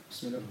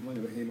بسم الله الرحمن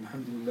الرحيم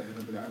الحمد لله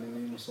رب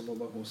العالمين وصلى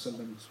الله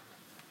وسلم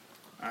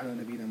على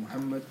نبينا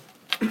محمد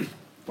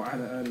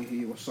وعلى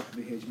آله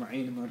وصحبه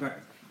أجمعين ما بعد.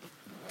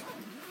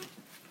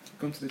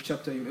 Come to the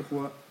chapter يا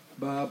إخوة.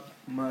 باب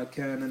ما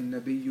كان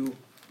النبي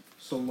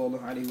صلى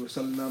الله عليه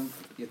وسلم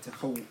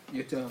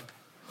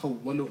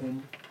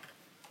يتخولهم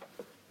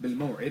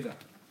بالموعظة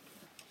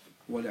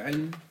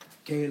والعلم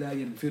كي لا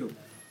ينفروا.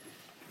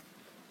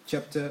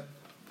 Chapter.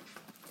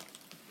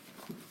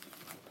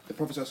 The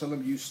Prophet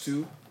ﷺ used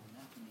to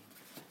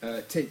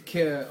take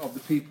care of the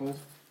people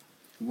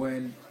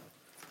when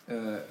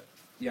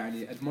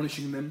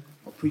admonishing them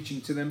or preaching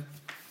to them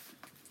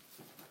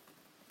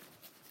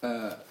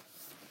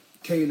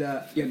كي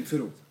لا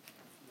ينفروا,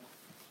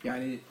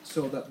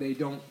 so that they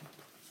don't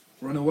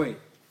run away.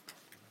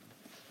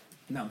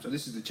 Now, so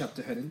this is the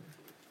chapter heading.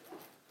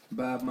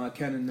 باب ما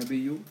كان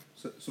النبي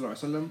صلى الله عليه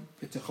وسلم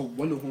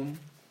يتخولهم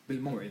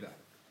بالموعظة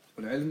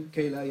والعلم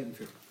كي لا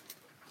ينفروا.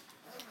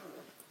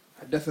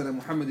 حدثنا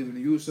محمد بن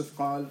يوسف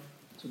قال,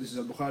 so this is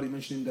al-Bukhari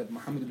mentioning that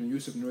Muhammad ibn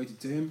Yusuf narrated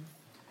to him,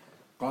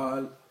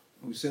 قال,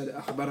 who said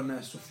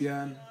أخبرنا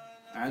سفيان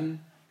عن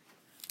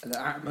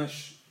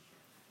الأعمش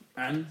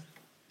عن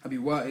أبي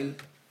وائل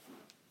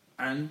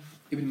عن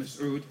ابن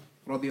مسعود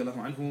رضي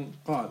الله عنه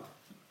قال.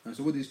 And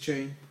so with this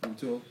chain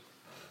until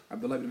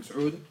Abdullah ibn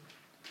Mas'ud,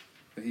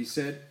 he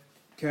said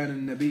كان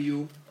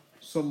النبي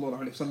صلى الله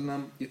عليه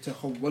وسلم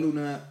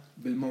يتخولنا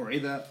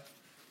بالموعظة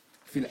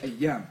في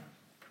الأيام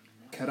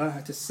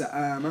كراهة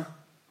السآمة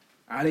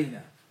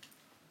علينا.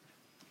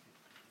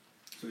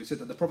 So he said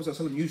that the Prophet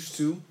ﷺ used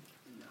to,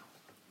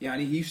 he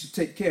used to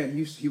take care, and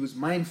he was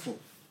mindful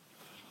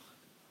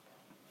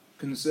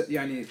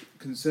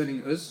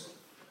concerning us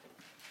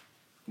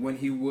when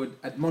he would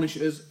admonish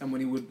us and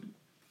when he would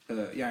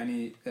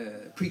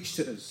preach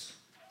to us.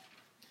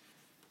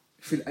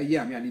 في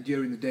الأيام,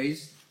 during the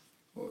days,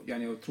 or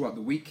throughout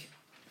the week.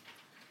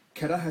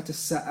 كراهة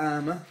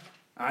السآمة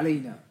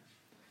علينا,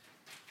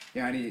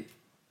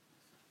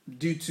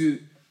 due to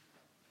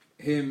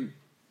him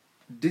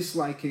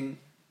disliking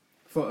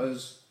for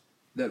us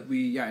that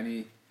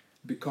we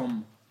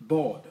become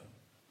bored.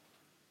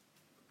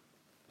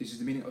 This is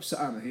the meaning of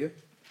sa'ama here.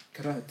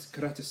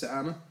 Karahat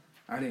sa'ama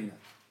alayna.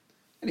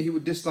 And he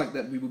would dislike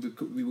that we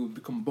will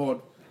become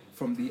bored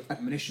from the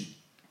admonition.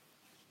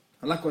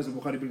 And likewise, the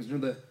Bukhari brings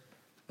another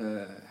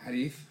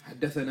hadith.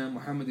 حدثنا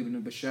محمد بن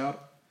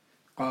بشار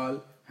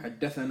قال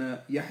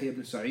حدثنا يحيى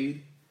بن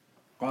سعيد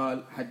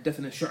قال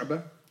حدثنا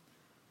شعبة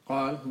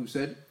قال, who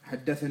said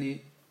حدثني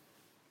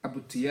أبو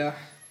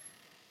التياح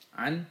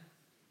عن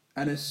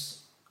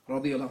أنس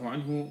رضي الله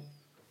عنه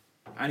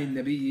عن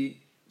النبي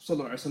صلى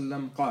الله عليه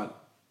وسلم قال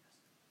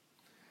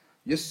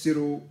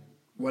يسروا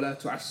ولا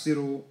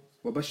تعسروا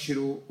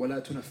وبشروا ولا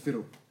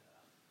تنفروا.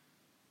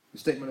 The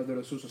statement of the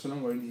Rasul صلى الله عليه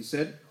وسلم wherein he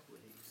said,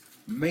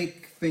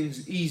 make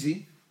things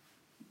easy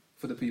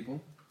for the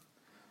people,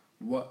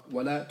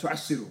 ولا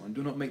تعسروا, and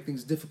do not make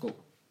things difficult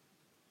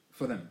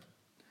for them,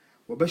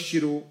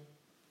 وبشروا,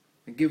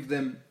 and give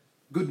them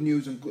good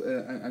news and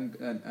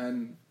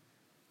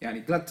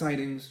glad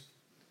tidings,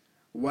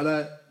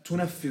 ولا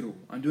تنفروا,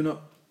 and do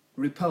not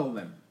repel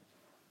them.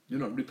 Do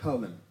not repel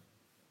them.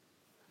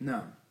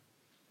 Now,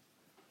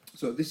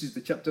 so this is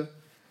the chapter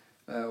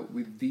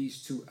with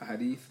these two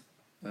hadith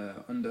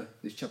under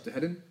this chapter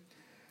heading,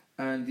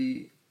 and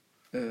the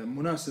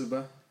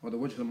munasabah, or the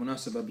wajh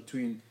al-munasabah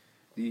between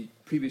the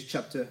previous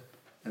chapter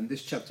and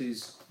this chapter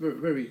is very,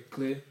 very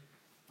clear.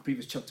 The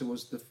previous chapter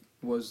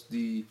was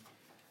the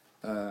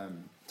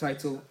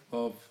title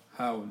of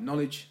how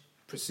knowledge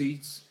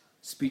precedes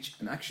speech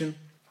and action,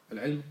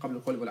 al-ilm qabla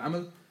al-qawl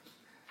wal-amal.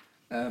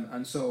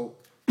 And so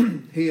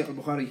here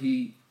al-Bukhari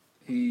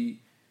he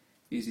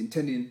is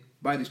intending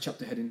by this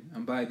chapter heading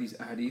and by these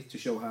ahadith to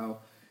show how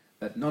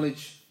that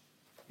knowledge,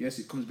 yes,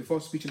 it comes before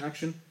speech and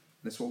action.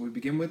 That's what we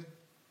begin with.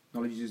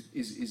 Knowledge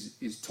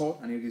is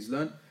taught and it is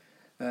learned.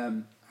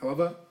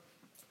 However,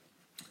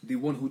 the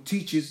one who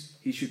teaches,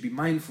 he should be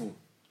mindful.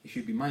 He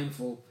should be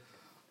mindful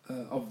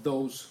of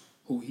those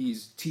who he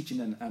is teaching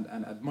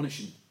and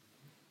admonishing.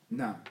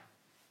 Now,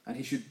 and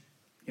he should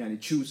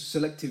choose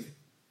selective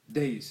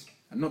days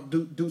and not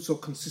do so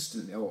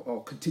consistently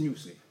or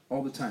continuously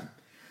all the time,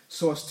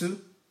 so as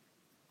to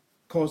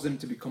cause them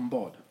to become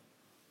bored.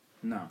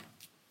 Now,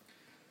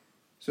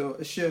 so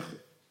Sheikh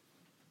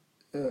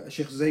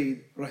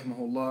Zayd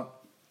rahimahullah,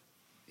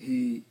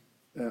 he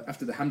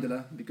after the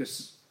hamdulillah,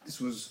 because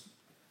this was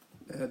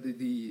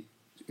the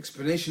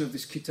explanation of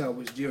this kitab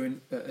was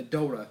during a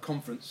Dawra, a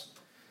conference,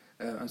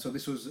 and so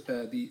this was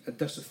the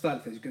Ad-Dars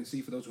al-Thalith, as you can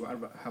see for those who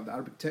have the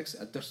Arabic text.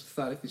 Ad-Dars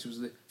al-Thalith, this was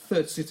the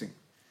third sitting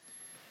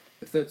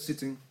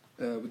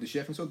with the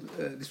Sheikh, and so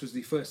this was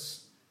the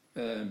first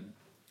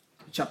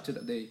chapter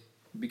that they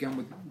began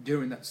with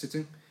during that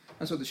sitting,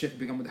 and so the Sheikh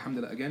began with the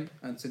hamdulillah again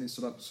and sending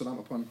salam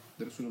upon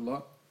the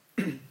Rasulullah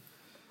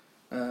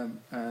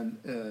and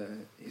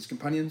his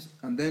companions.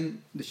 And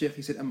then the Sheikh,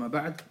 he said, أما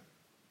بعد,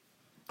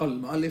 قال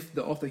المؤلف,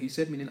 the author, he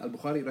said, meaning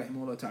al-Bukhari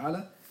rahimahullah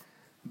ta'ala,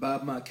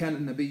 باب ما كان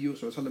النبي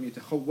صلى الله عليه وسلم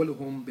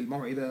يتخولهم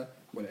بالموعظة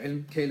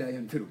والعلم كي لا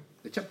ينفروا.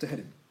 The chapter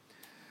heading.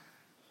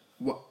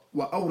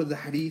 وأورد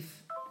حديث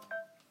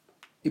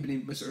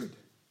ابن مسعود.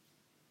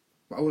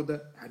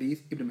 وأورد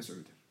حديث ابن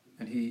مسعود.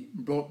 And he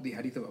brought the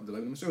hadith of Abdullah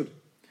ibn Mas'ud.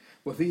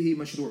 وفيه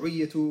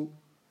مشروعية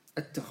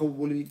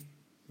التخول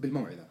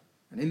بالموعظة.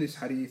 And in this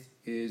hadith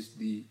is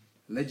the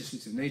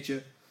legislative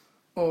nature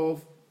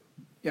of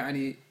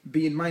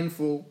being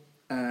mindful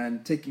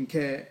and taking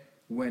care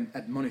when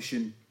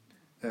admonishing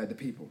the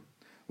people.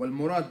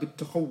 والمراد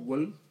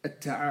بالتخول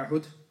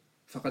التعاهد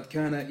فقد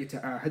كان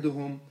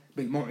يتعاهدهم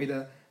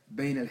بالموعظة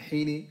بين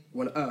الحين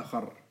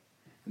والآخر.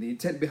 And the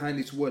intent behind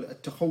this word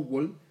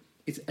التخول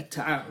is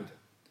التعاهد.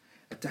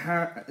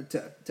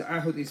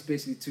 التعاهد is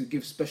basically to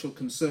give special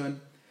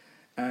concern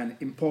and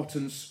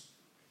importance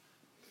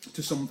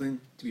to something,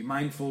 to be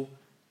mindful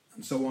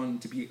and so on,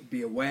 to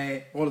be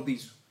aware. All of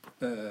these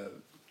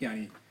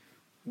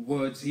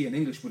words here in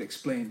English would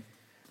explain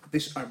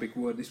this Arabic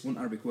word, this one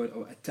Arabic word,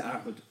 or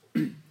at-ta'ahud.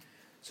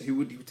 So he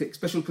would take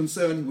special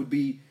concern, he would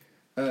be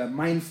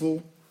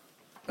mindful,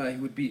 he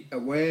would be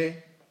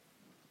aware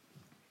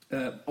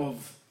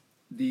of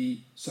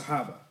the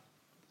Sahaba.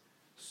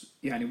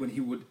 When he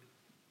would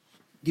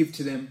give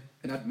to them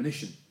an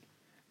admonition.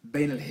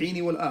 بين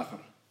الحين والآخر.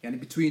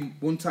 Between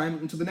one time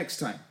into the next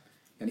time.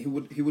 And he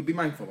would be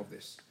mindful of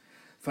this.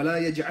 فلا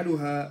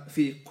يجعلها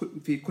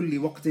في كل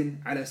وقت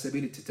على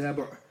سبيل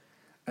التتابع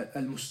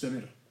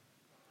المستمر.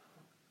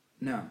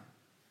 نعم.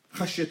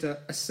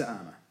 خشية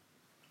السآمة.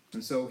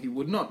 And so the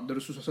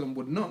Rasul ﷺ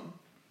would not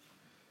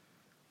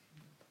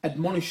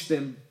admonish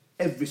them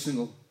every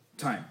single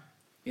time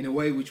in a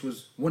way which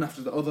was one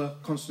after the other,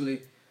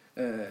 constantly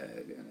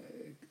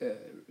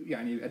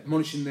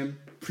admonishing them,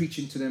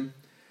 preaching to them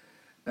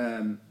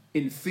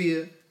in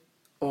fear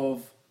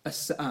of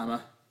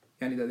as-sa'ama,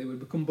 that they would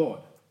become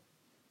bored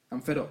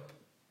and fed up.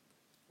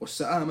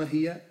 Was-sa'ama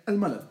hiya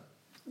al-malal.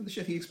 The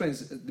Shaykh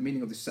explains the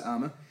meaning of this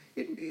sa'ama.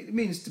 It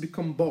means to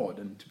become bored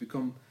and to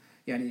become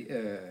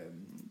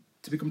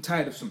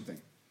tired of something.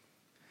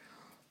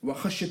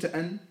 وَخَشْيَةَ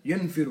أَنْ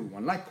يَنْفِرُوا.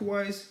 And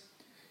likewise,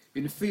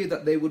 in fear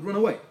that they would run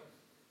away,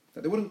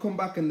 that they wouldn't come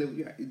back and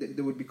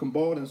they would become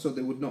bored, and so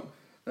they would not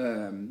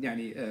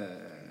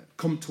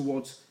come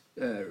towards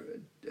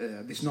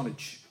this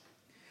knowledge.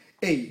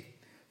 أي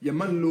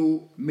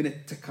يمل من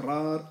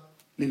التكرار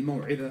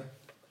للموعظة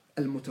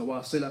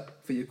المتواصلة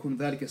فيكون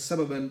ذلك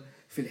سببا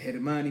في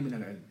الحرمان من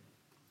العلم.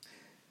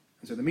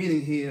 And so the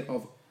meaning here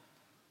of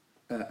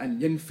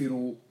أن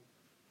ينفروا,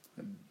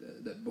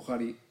 that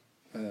Bukhari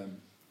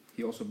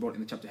he also brought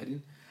in the chapter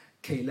heading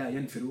كي لا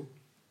ينفروا.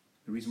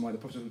 The reason why the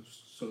Prophet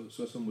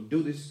would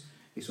do this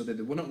is so that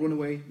they would not run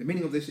away. The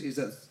meaning of this is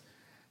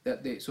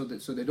that they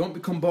don't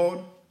become bored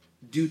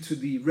due to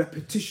the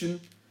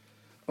repetition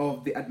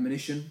of the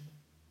admonition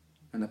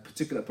and a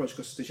particular approach,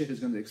 because the Shaykh is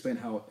going to explain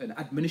how an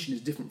admonition is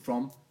different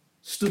from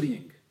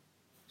studying.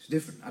 It's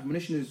different.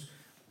 Admonition is,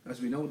 as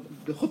we know,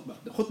 the khutbah.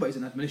 The khutbah is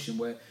an admonition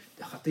where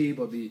the khatib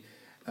or the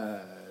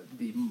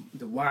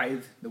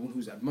wa'id, the one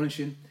who's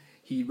admonishing,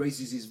 he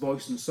raises his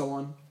voice and so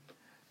on.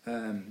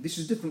 This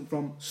is different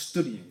from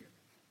studying.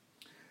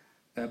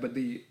 But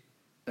the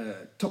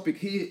topic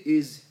here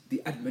is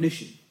the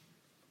admonition.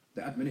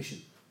 The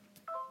admonition.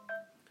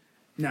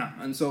 Now,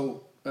 and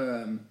so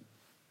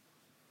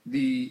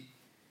the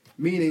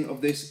meaning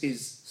of this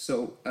is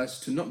so as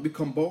to not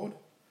become bored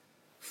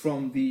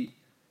from the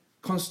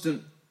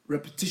constant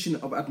repetition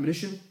of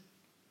admonition.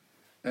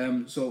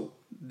 So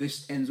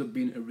this ends up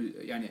being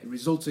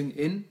resulting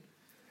in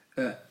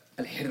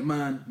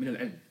al-hirman min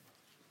al-ilm,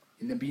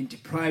 in them being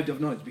deprived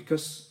of knowledge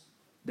because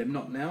they're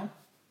not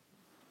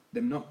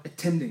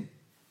attending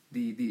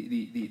the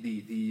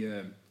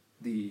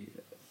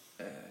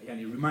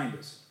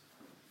reminders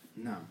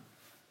now,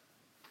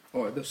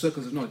 or the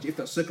circles of knowledge. If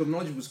that circle of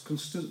knowledge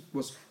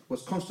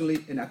was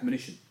constantly in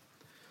admonition.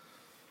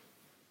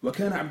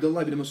 وكان عبد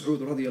الله بن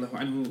مسعود رضي الله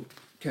عنه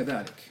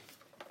كذلك.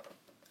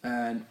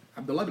 And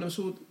Abdullah ibn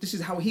Mas'ud, this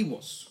is how he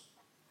was.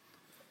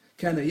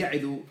 كان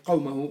يعظ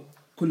قومه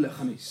كل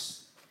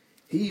خميس.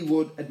 He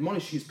would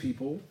admonish his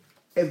people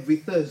every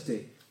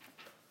Thursday.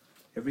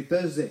 Every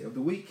Thursday of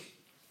the week,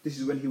 this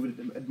is when he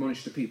would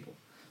admonish the people.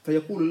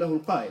 فيقول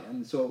له القائل.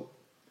 And so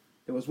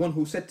there was one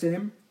who said to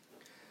him,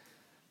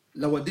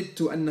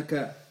 لوددت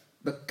أنك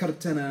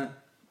ذكرتنا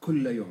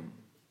كل يوم.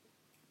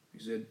 He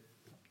said,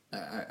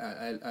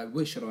 I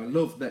wish or I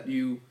love that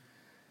you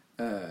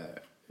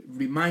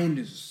remind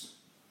us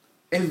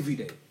every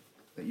day,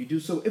 that you do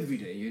so every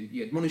day,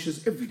 you admonish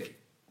us every day.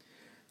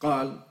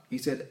 قال, he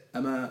said,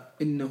 أما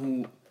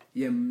إنه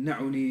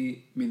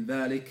يمنعني من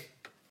ذلك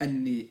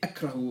أني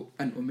أكره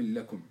أن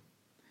أملكم.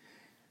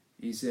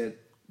 He said,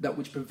 that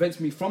which prevents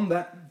me from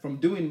that, from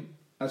doing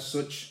as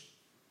such,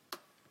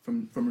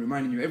 from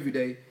reminding you every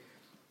day,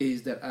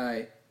 is that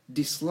I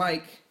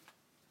dislike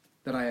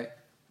that I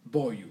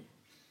bore you.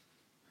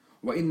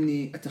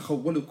 وإني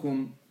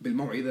أتخولكم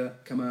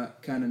بالموعظة كما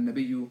كان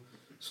النبي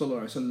صلى الله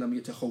عليه وسلم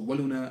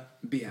يتخولنا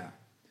بها.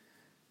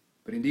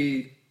 But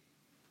indeed,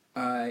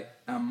 I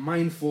am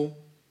mindful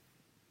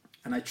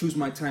and I choose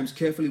my times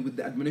carefully with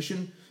the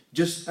admonition,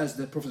 just as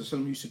the Prophet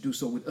ﷺ used to do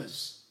so with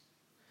us.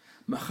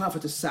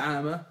 مخافة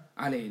السعامة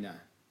علينا.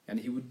 And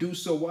he would do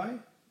so, why?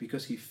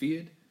 Because he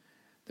feared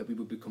that we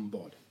would become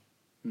bored.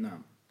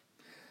 Now,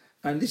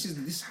 and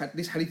this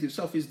hadith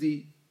itself is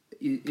the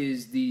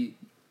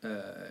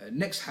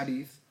next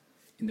hadith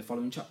in the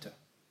following chapter.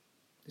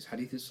 This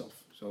hadith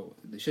itself. So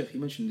the Shaykh, he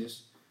mentioned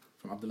this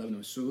from Abdullah ibn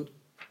Mas'ud,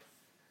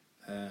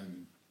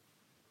 and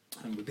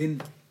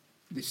within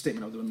this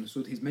statement of Abdullah ibn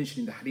Mas'ud, he's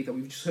mentioning the hadith that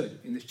we've just heard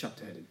in this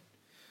chapter heading.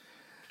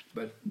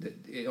 But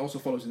it also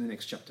follows in the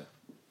next chapter.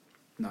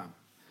 Now,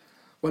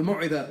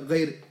 والموعظة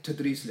غير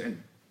تدريس العلم.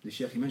 The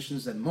Shaykh, he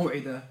mentions that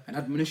موعظة, an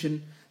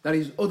admonition that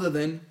is other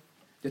than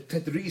the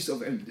tadris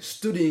of ilm, the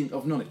studying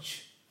of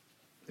knowledge.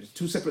 There's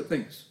two separate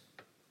things.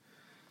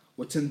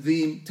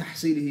 وتنظيم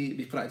تحصيله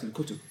بقراءة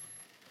الكتب.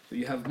 So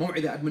you have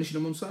موعظة, admonition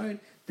on one side,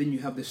 then you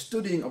have the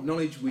studying of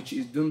knowledge, which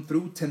is done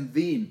through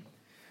tanzim,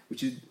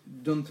 which is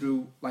done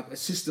through like a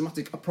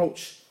systematic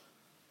approach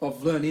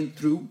of learning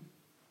through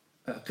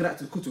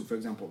قراءة الكتب, for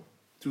example,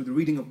 through the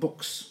reading of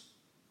books.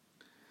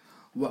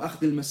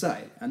 وأخذ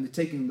المسائل, and the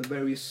taking the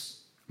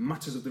various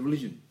matters of the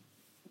religion.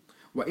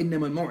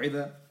 وإنما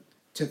الموعظة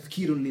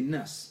تذكير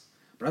للناس.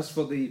 But as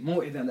for the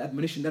موعظة and the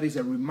admonition, that is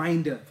a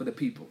reminder for the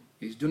people.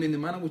 It's done in the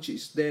manner which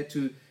is there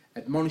to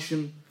admonish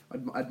them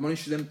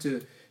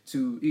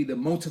to either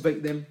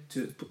motivate them,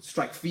 to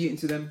strike fear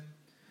into them,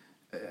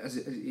 as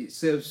it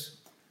serves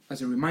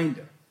as a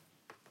reminder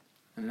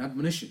and an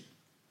admonition.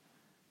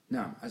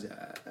 Now, as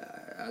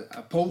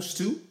opposed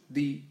to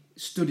the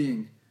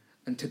studying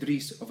and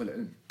tadris of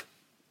al-ilm.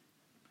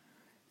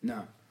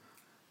 Now,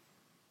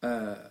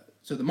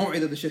 so the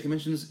maw'idah the Shaykh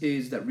mentions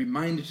is that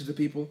reminder to the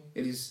people.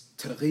 It is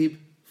targhib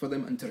for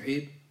them and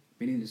tarhib,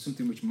 meaning it's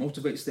something which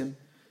motivates them,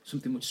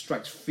 something which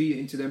strikes fear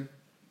into them.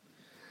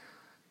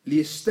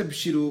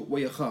 لِيَسْتَبْشِرُوا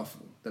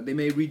وَيَخَافُوا, that they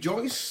may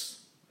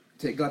rejoice,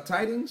 take glad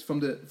tidings from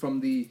those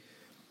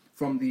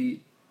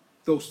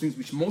things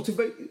which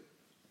motivate,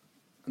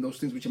 and those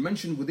things which are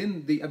mentioned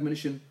within the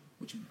admonition,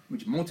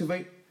 which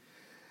motivate,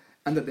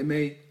 and that they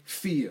may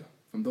fear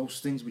from those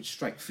things which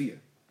strike fear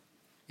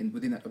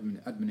within that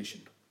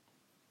admonition.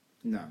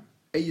 Now,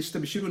 أي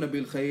يستبشرون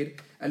بالخير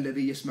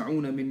الذي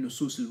يسمعون من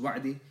نصوص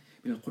الوعد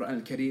من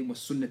القرآن الكريم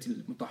والسنة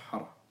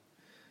المطهرة,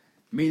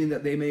 meaning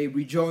that they may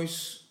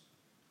rejoice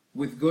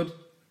with good,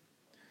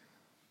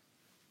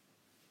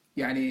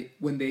 يعني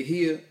when they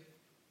hear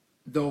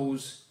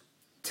those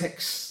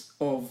texts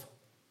of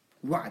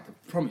wa'd,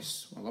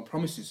 promise. Allah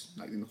promises,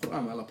 like in the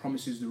Quran, Allah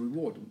promises the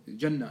reward, the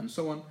Jannah and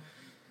so on,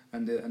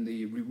 and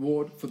the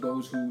reward for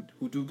those who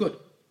do good.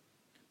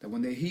 That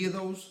when they hear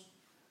those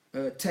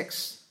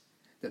texts,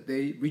 that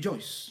they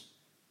rejoice.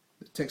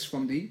 The text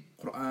from the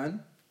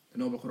Quran, the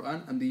Noble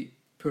Quran, and the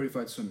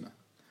purified Sunnah.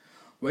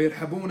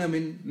 ويرحبون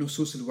من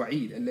نصوص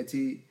الوعيد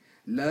التي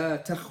لا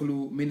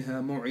تخلو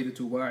منها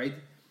موعظة واعد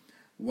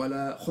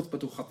ولا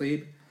خطبة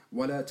خطيب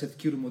ولا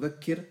تذكير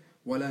مذكر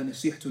ولا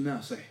نصيحة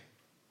ناصح.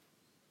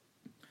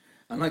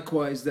 And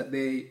likewise that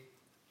they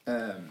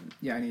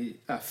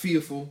are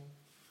fearful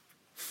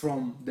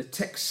from the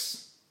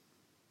texts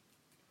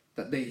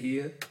that they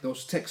hear,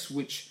 those texts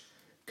which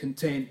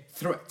contain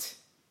threat.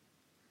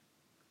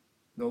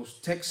 Those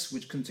texts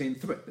which contain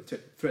threat, the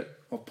threat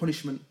of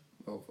punishment,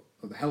 of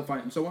the hellfire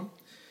and so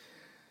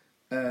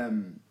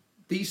on.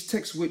 These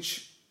texts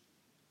which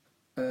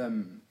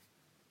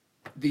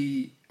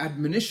the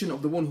admonition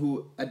of the one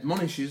who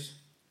admonishes,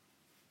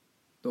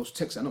 those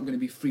texts are not going to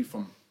be free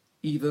from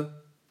either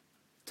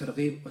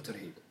targhib or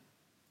tarhib.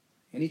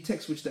 Any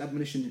text which the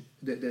admonition,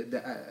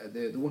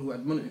 the one who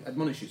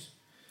admonishes,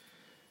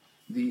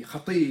 the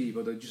khatib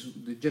or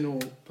the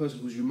general person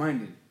who's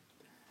reminding,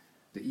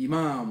 the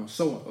imam or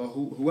so on, or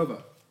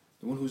whoever,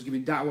 the one who's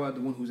giving da'wah,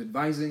 the one who's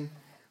advising,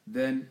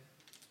 then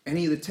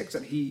any of the texts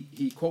that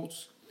he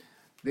quotes,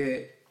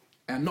 they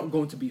are not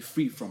going to be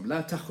free from.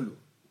 La takhlu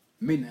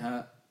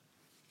minha.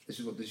 This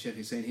is what the Shaykh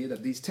is saying here,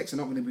 that these texts are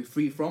not going to be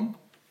free from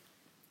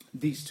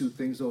these two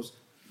things, those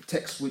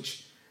texts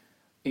which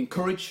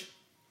encourage,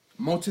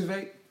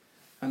 motivate,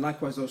 and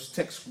likewise those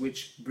texts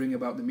which bring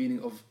about the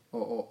meaning of,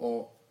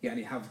 or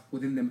have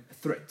within them a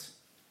threat.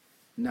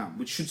 Now,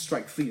 which should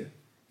strike fear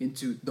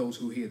into those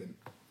who hear them.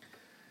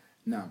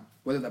 Now,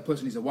 whether that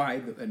person is a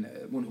wa'id, and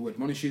one who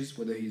admonishes,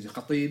 whether he's a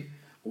khatib,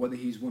 or whether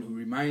he's one who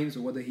reminds,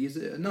 or whether he is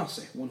a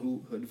nasih, one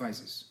who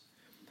advises.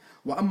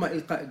 وأما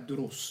إلقاء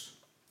الدروس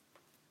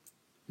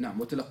نعم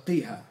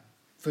وتلقيها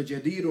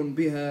فجدير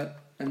بها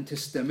أن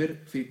تستمر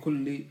في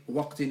كل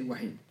وقت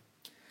وحين.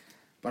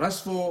 But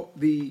as for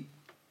the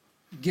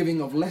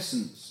giving of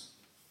lessons,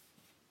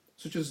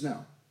 such as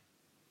now,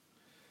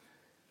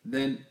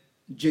 then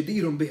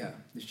جدير بها,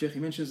 the Shaykh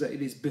mentions that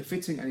it is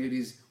befitting and it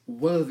is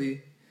worthy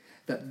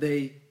that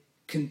they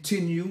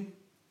continue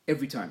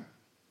every time.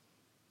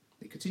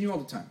 They continue all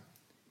the time.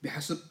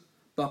 بحسب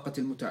طاقة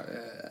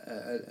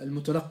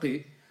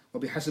المتلقي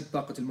وبحسب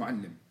طاقة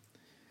المعلم.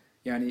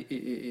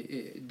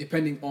 يعني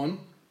depending on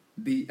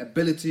the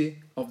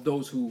ability of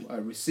those who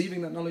are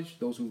receiving that knowledge,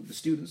 the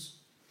students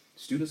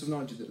of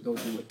knowledge,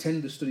 those who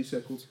attend the study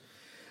circles,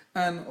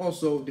 and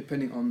also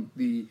depending on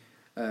the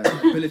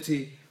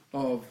ability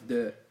of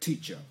the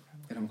teacher.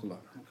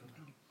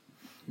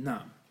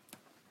 Now,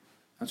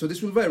 and so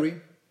this will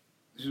vary.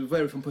 This will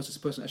vary from person to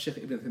person. As Shaykh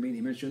Ibn Uthaymeen,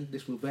 he mentioned,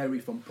 this will vary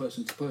from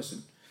person to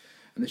person.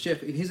 And the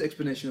Shaykh, in his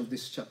explanation of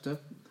this chapter,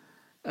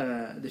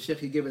 the Shaykh,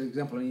 he gave an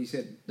example, and he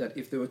said that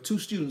if there were two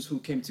students who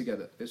came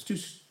together, there's two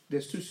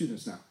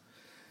students now,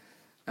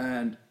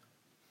 and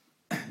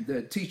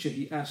the teacher,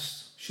 he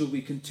asked, should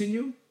we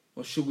continue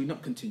or should we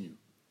not continue?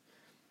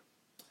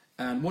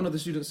 And one of the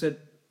students said,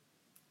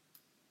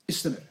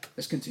 Istamir,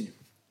 let's continue.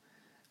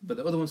 But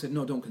the other one said,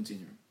 no, don't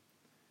continue.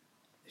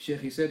 The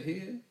Shaykh, he said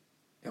here,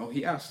 or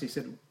he asked, he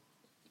said,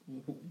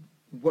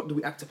 what do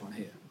we act upon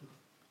here?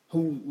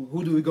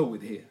 Who do we go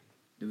with here?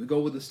 Do we go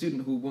with the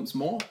student who wants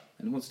more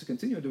and wants to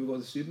continue, or do we go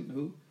with the student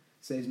who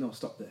says, no,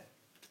 stop there?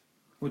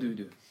 What do we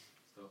do?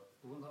 So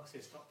we will not say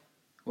stop.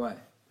 Why?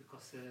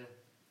 Because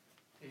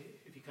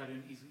if you carry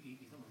on, he's not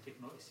going to take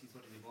notice, he's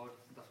already bored,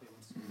 that's what he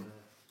wants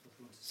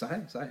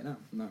to Sahih,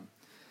 no.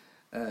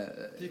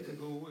 He can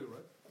go away,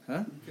 right?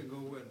 Huh? He can go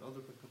away and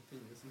other can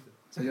continue, isn't it?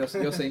 So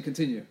you're saying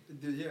continue?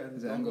 Yeah, and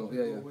Is that other angle? can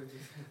Yeah, go yeah.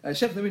 away.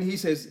 Sheikh Thamin,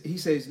 he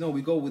says no,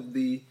 we go with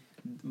the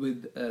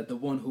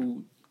one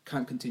who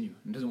can't continue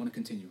and doesn't want to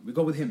continue. We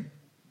go with him,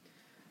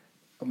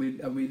 and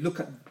we look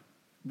at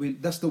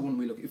that's the one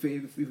we look. If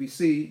we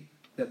see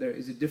that there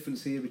is a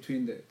difference here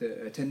between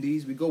the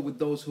attendees, we go with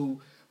those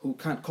who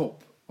can't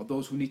cope or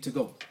those who need to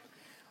go.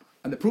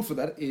 And the proof of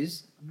that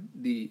is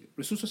the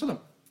Rasul Sallallahu Alaihi Wasallam,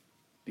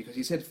 because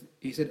he said,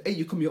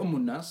 "Ayyukum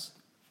ya'ummun nas,"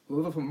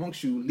 whoever from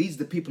amongst you leads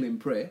the people in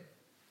prayer,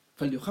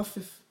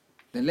 فَلْيُخَفِّفْ,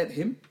 then let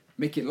him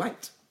make it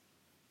light.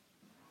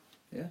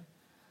 Yeah.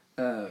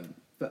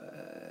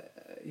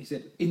 He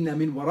said, "Inna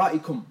min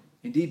waraikum,"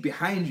 indeed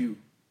behind you.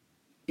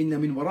 Inna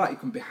min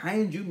waraikum,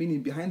 behind you,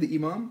 meaning behind the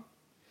imam,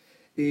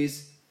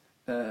 is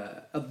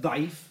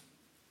al-da'if,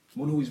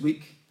 one who is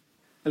weak,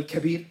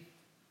 al-kabir,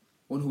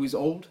 one who is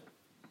old,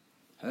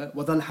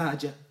 wadal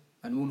haja,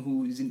 and one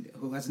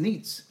who has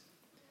needs.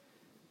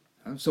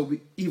 So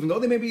even though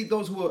there may be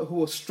those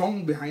who are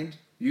strong behind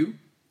you,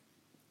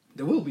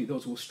 there will be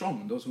those who are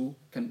strong and those who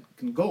can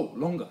go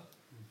longer.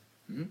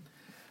 Mm-hmm.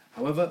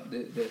 However,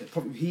 the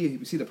Prophet here,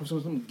 we see that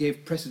Prophet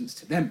gave precedence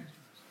to them.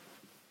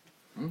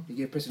 He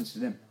gave precedence to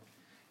them.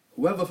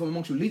 Whoever from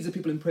amongst you leads the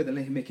people in prayer, then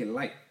let him make it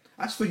light.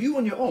 As for you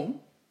on your own,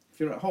 if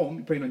you're at home,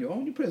 you're praying on your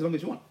own, you pray as long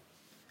as you want.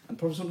 And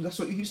Prophet, that's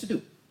what he used to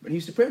do. When he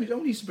used to pray on his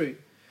own, he used to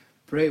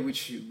pray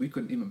which we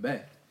couldn't even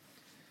bear.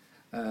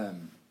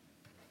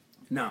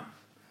 Now,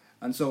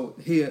 and so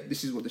here,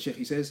 this is what the Shaykh,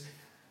 he says,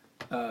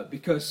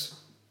 because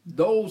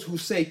those who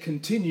say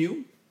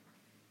continue,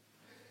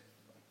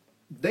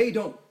 they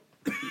don't,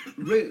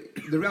 the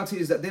reality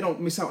is that they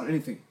don't miss out on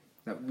anything.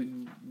 That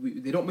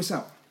they don't miss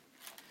out.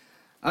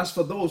 As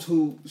for those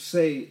who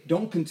say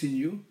don't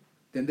continue,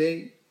 then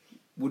they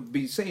would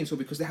be saying so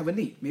because they have a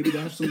need. Maybe they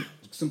have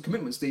some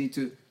commitments they need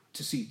to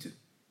see to.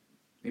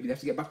 Maybe they have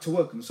to get back to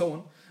work and so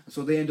on. And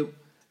so they end up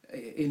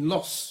in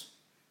loss.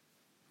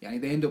 Yeah,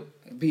 they end up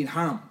being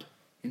harmed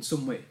in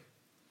some way.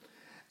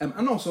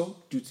 And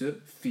also due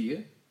to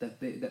fear that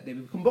they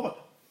become bored.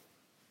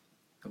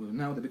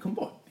 Now they become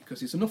bored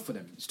because it's enough for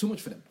them. It's too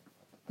much for them.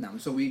 Now,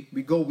 so we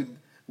go with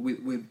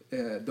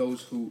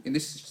those who, in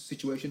this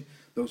situation,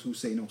 those who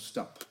say no,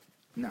 stop.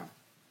 Now,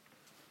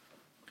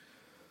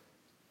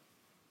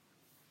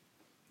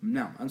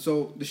 and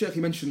so the Shaykh, he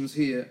mentions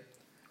here,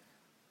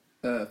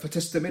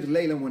 فَتَسْتَمِرْ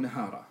لَيْلًا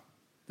وَنَهَارًا,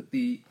 that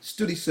the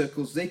study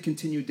circles, they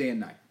continue day and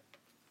night.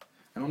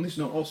 And on this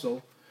note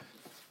also,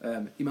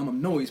 Imam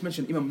al-Nawawi, it's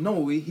mentioned Imam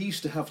Nawawi, he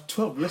used to have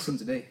 12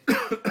 lessons a day.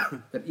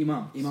 That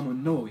Imam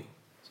al-Nawawi,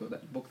 so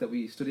that book that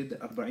we studied, the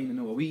Arba'in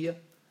al-Nawawiyya,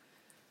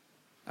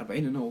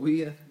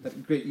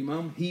 that great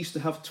Imam, he used to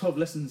have 12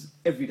 lessons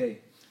every day.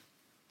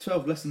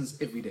 12 lessons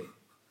every day.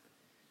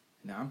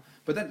 Now,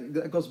 but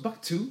that goes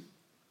back to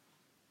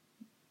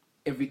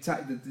every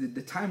time,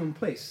 the time and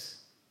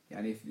place.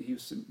 And if he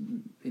was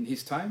in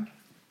his time,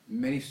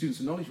 many students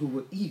of knowledge who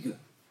were eager.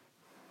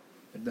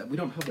 That we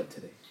don't have that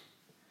today.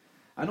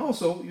 And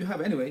also, you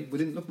have anyway.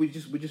 We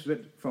just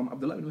read from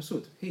Abdullah ibn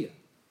Mas'ud here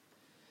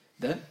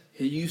that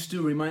he used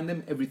to remind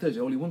them every Thursday,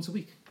 only once a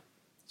week.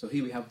 So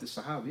here we have the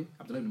Sahabi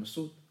Abdullah ibn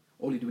Mas'ud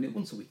only doing it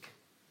once a week.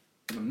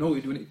 No,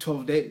 we're doing it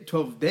 12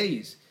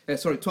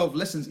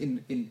 lessons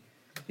in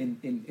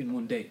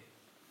one day.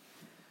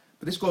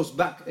 But this goes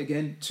back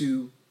again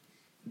to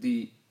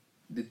the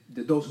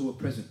those who were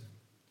present.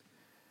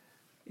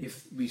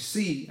 If we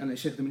see, and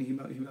Shaykh he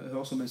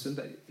also mentioned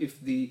that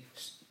if the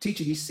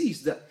teacher, he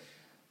sees that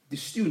the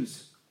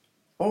students,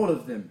 all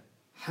of them,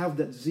 have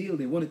that zeal,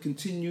 they want to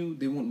continue,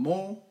 they want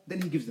more,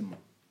 then he gives them more.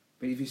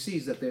 But if he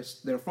sees that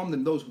there are from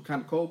them those who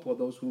can't cope, or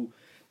those who,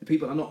 the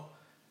people are not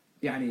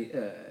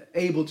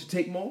able to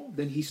take more,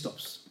 then he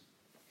stops.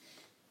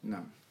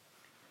 Now,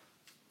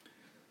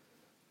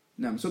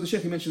 so the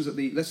Shaykh mentions that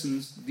the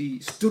lessons, the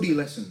study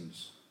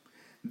lessons,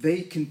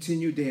 they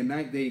continue day and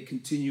night, they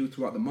continue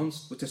throughout the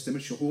months, وَتَسْتَمِرْ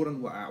شُهُورًا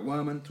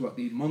وَأَعْوَامًا, throughout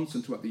the months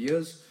and throughout the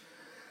years.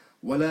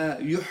 وَلَا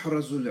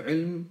يُحْرَزُ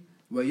الْعِلْمُ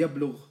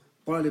وَيَبْلُغْ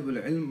طالب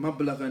العلم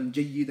مبلغا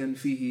جيدا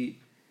فيه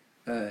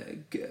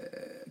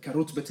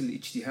كرتبة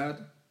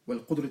الاجتهاد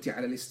والقدرة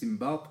على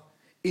الاستنباط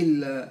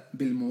إلا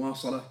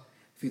بالمواصلة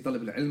في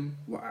طلب العلم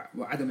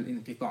وعدم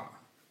الانقطاع.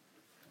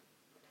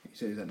 He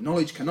says that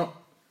knowledge cannot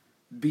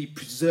be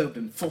preserved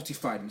and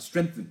fortified and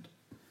strengthened,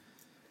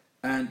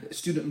 and a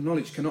student of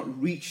knowledge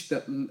cannot reach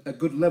a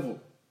good level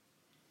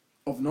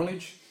of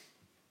knowledge,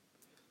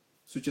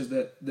 such as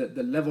the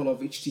level of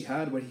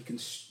ijtihad, where he can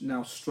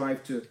now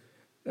strive to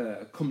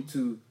come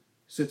to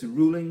certain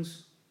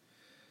rulings,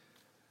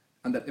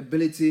 and that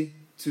ability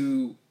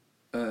to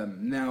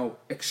now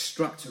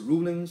extract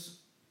rulings.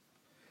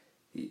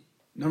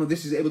 None of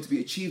this is able to be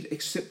achieved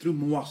except through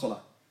muwasala,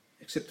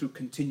 except through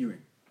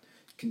continuing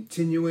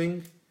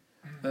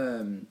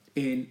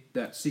in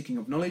that seeking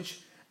of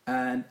knowledge,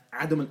 and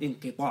adam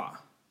al-inqita',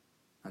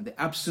 and the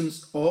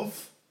absence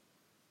of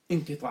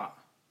inqita',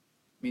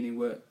 meaning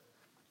where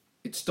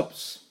it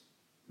stops,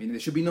 meaning there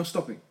should be no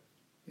stopping.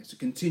 It has to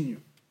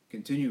continue,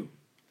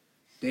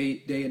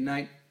 day and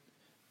night,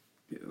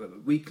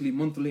 weekly,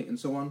 monthly, and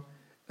so on,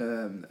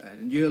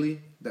 and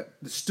yearly. That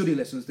the study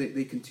lessons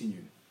they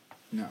continue.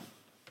 Now,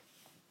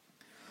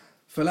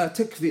 فلا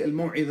تكفي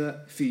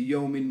الموعظة في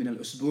يوم من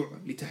الأسبوع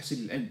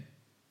لتحصيل العلم.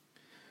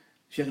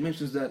 Shaykh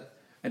mentions that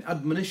an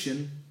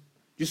admonition,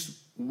 just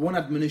one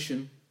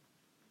admonition,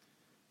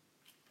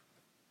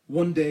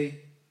 one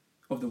day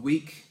of the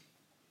week,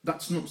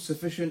 that's not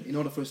sufficient in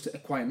order for us to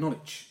acquire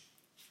knowledge.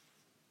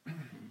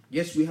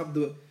 Yes, we have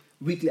the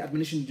weekly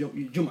admonition,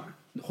 Jum'ah,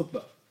 the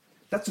khutbah.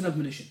 That's an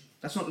admonition.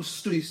 That's not a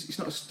study. It's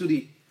not a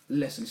study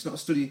lesson. It's not a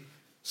study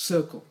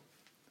circle.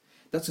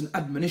 That's an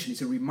admonition.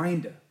 It's a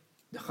reminder.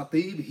 The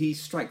khatib, he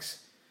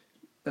strikes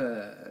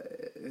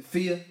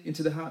fear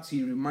into the hearts.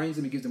 He reminds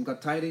them. He gives them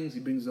God tidings. He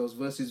brings those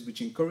verses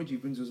which encourage. He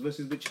brings those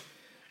verses which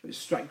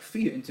strike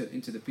fear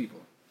into the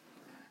people.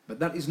 But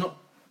that is not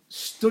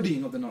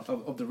studying of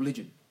the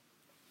religion.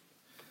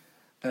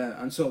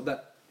 And so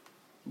that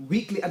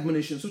weekly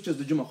admonition, such as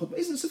the Jummah khutbah,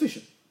 isn't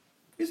sufficient.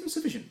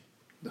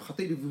 The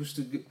khatib was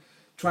to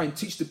try and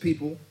teach the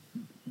people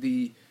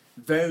the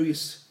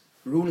various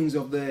rulings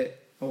of their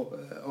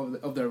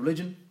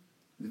religion,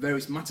 the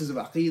various matters of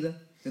aqidah,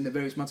 then the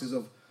various matters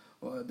of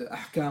the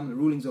ahkam, the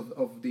rulings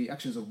of the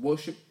actions of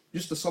worship,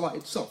 just the salah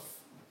itself,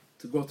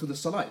 to go through the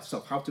salah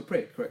itself, how to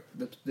pray, correct,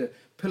 the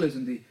pillars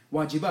and the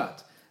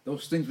wajibat,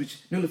 those things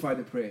which nullify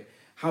the prayer,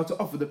 how to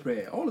offer the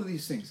prayer, all of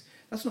these things.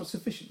 That's not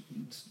sufficient.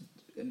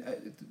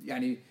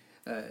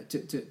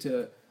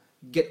 To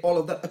get all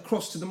of that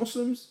across to the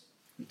Muslims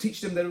and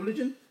teach them their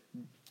religion,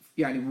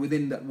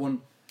 within that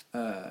one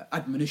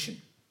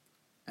admonition.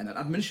 And that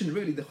admonition,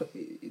 really, the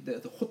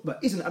khutbah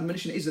is an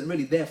admonition, isn't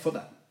really there for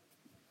that.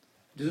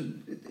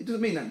 It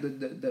doesn't mean that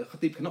the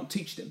khatib cannot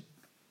teach them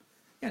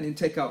and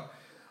take out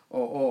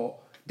or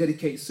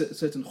dedicate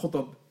certain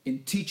khutbah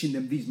in teaching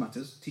them these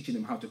matters, teaching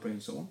them how to pray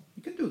and so on.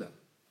 You can do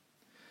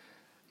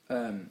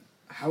that.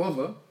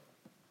 However,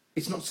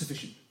 it's not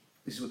sufficient.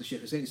 This is what the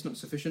Shaykh is saying. It's not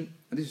sufficient,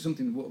 and this is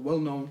something well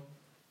known.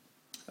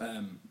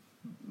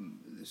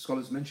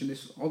 Scholars mention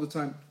this all the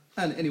time,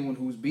 and anyone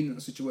who's been in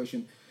a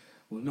situation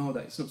will know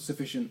that it's not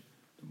sufficient.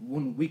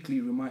 One weekly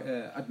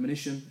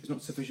admonition is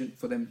not sufficient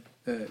for them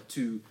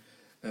to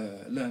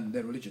learn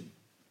their religion.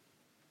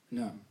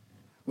 نعم.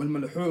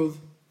 والملحوظ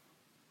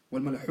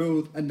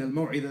أن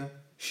الموعظة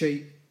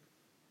شيء،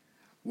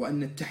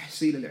 وأن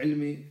التحصيل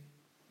العلمي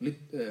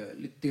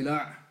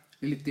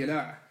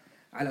للاطلاع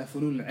على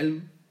فنون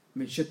العلم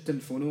من شتى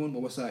الفنون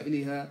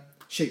ووسائلها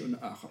شيء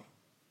آخر.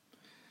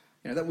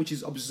 That which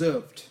is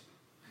observed,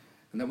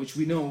 and that which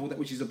we know, that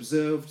which is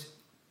observed,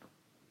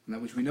 and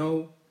that which we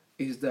know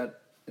is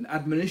that an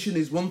admonition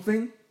is one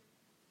thing,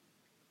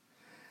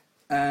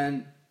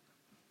 and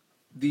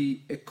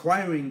the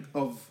acquiring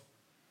of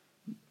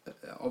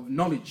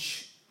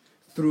knowledge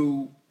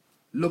through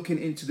looking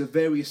into the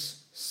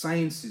various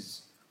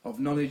sciences of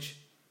knowledge,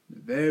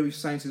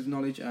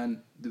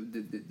 and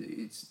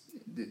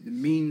the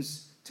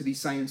means to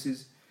these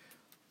sciences,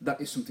 that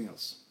is something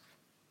else.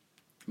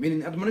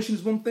 Meaning admonition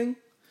is one thing,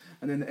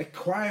 and then the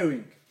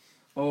acquiring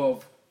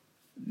of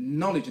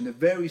knowledge in the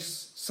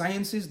various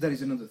sciences, that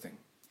is another thing.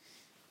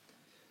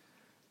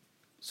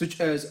 Such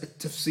as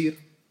tafsir,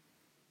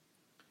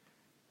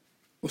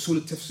 usul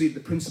al-tafsir, the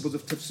principles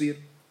of tafsir,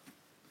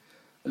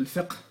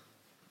 al-fiqh,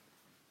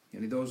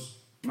 those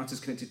matters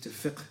connected to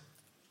fiqh,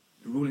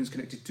 the rulings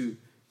connected to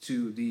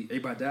the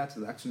ibadat,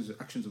 the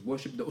actions of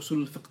worship, the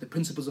usul al-fiqh, the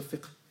principles of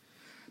fiqh,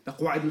 the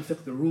qawaid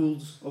al-fiqh, the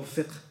rules of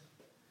fiqh,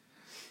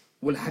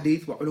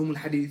 wal-hadith, wa ulum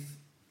al-hadith,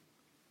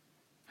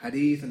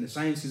 hadith and the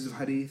sciences of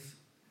hadith,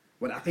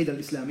 wal-aqidah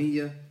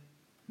al-islamiyya,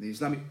 the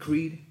Islamic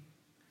creed,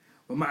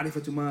 wa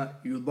ma'rifatu ma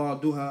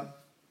yudaduha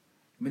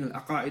min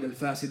al-aqa'id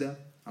al-fasida,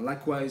 and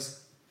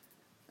likewise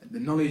the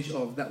knowledge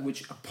of that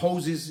which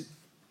opposes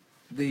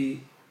the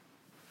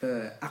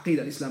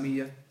aqidah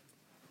al-islamiyya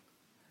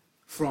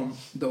from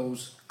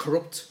those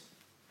corrupt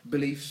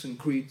beliefs and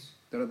creeds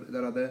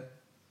that are there.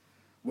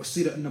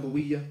 والسيرة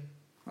النبوية,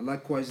 and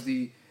likewise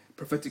the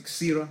prophetic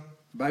seerah,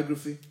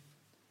 biography.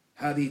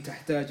 هذه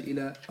تحتاج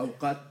إلى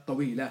أوقات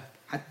طويلة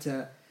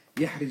حتى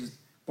يحرز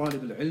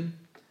طالب العلم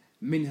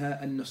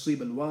منها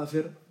النصيب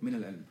الوافر من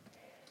العلم.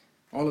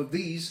 All of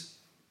these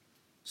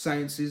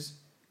sciences,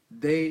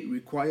 they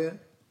require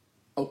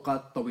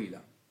awqat tawila,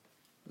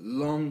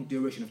 long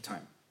duration of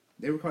time.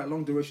 They require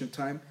long duration of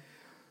time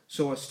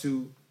so as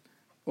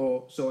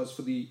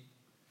for the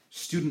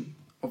student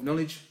of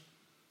knowledge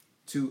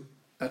to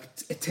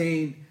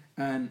attain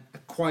and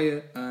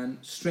acquire and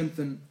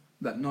strengthen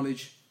that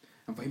knowledge,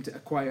 and for him to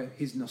acquire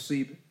his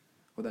nasib,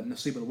 or that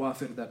nasib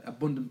al-wafir, that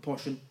abundant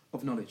portion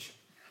of knowledge.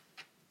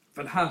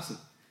 فالحاصل,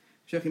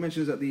 Shaykh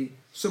mentions that the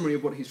summary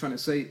of what he's trying to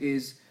say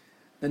is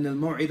أن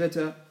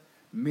الموعظة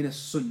من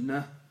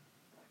السنة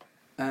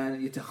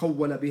أن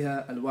يتخول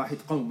بها الواحد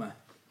قومه.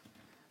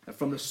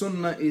 From the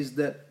sunnah is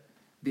that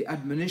the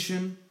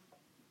admonition,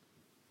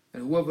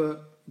 and whoever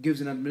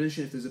gives an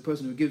admonition, if there's a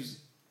person who gives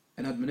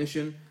an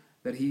admonition,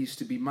 that he is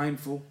to be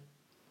mindful,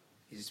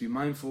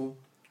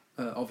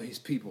 of his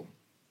people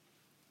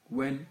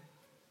when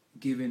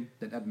giving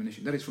that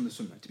admonition. That is from the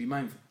sunnah, to be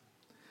mindful.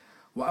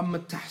 وأما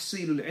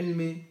التحصيل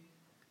العلمي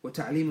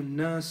وتعليم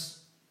الناس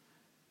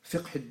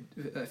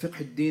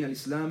فقه الدين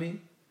الإسلامي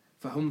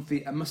فهم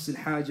في أمس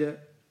الحاجة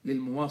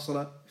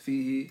للمواصلة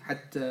فيه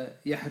حتى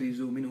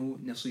يحرزوا منه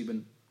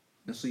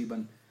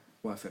نصيبا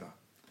وافرا.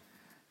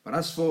 But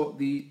as for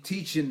the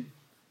teaching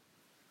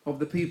of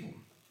the people,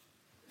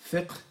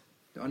 fiqh,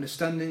 the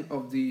understanding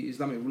of the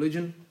Islamic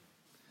religion,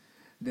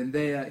 then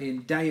they are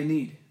in dire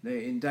need. They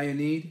are in dire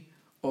need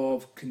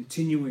of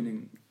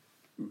continuing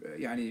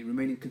and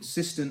remaining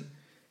consistent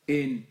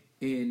in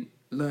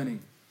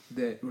learning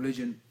their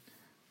religion,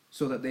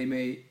 so that they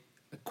may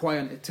acquire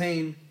and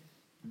attain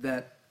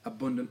that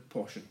abundant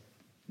portion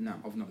now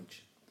of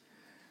knowledge.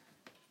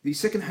 The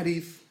second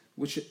hadith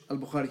which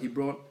Al-Bukhari he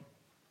brought,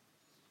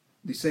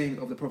 the saying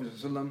of the Prophet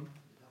ﷺ,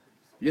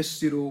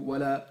 يَسِّرُوا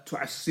وَلَا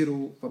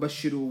تُعَسِّرُوا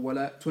وَبَشِّرُوا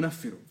وَلَا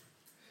تُنَفِّرُوا.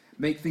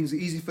 Make things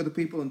easy for the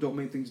people and don't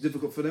make things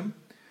difficult for them,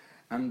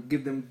 and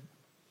give them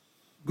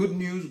good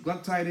news,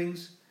 glad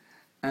tidings,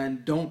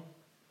 and don't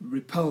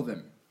repel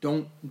them,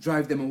 don't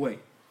drive them away.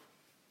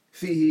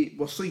 فيه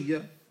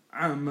وصية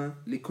عامة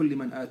لكل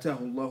من آتاه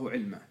الله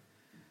علما.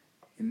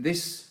 And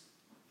this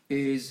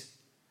is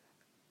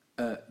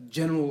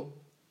general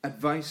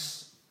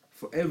advice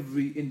for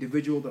every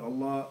individual that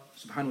Allah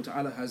subhanahu wa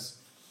ta'ala has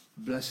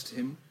blessed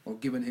him or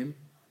given him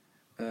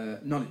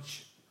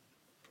knowledge.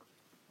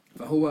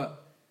 فهو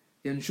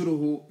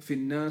ينشره في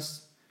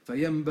الناس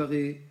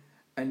فينبغي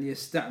أن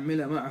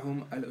يستعمل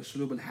معهم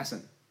الأسلوب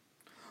الحسن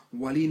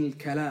ولين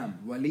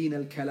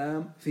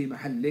الكلام في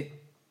محله.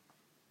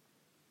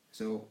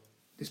 So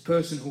this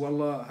person who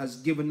Allah has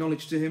given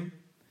knowledge to him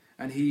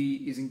and he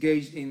is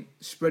engaged in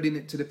spreading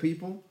it to the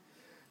people,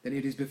 then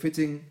it is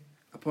befitting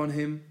upon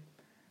him,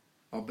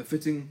 or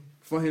befitting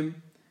for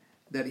him,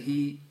 that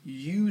he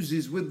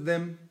uses with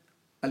them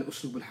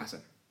al-uslub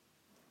al-hasan,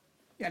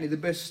 the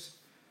best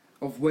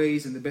of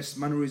ways and the best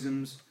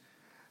mannerisms,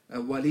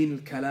 walin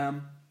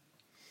al-kalam,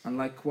 and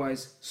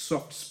likewise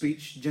soft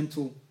speech,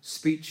 gentle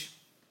speech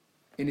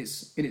in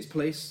its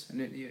place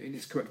and in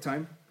its correct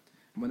time,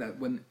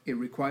 when it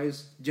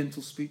requires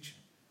gentle speech.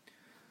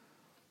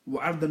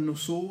 وعرض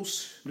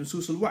النصوص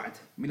نصوص الوعد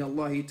من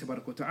الله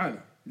تبارك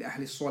وتعالى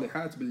لأهل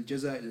الصالحات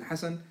بالجزاء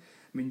الحسن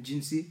من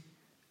جنس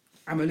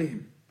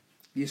عملهم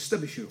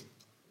ليستبشروا.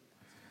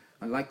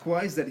 And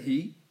likewise that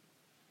he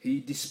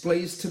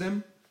displays to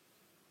them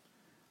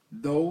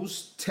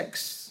those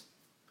texts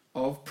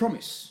of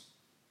promise,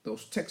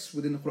 those texts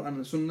within the Quran and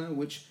the Sunnah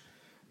which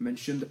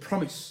mention the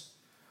promise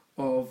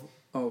of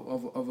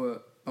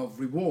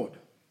reward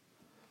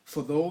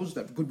for those,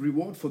 that good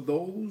reward for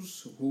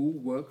those who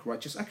work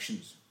righteous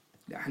actions,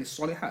 the Ahl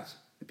Salihat,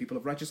 the people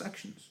of righteous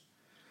actions,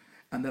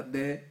 and that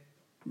their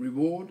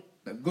reward,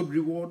 that good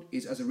reward,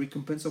 is as a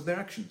recompense of their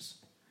actions.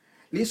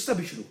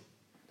 ليستبشروا,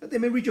 that they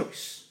may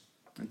rejoice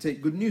and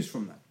take good news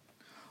from that.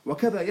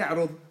 وكذا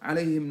يعرض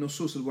عليهم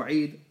نصوص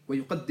الوعيد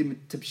ويقدم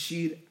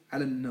التبشير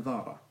على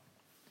النظارة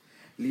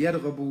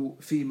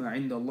ليرغبوا فيما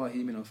عند الله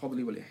من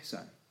الفضل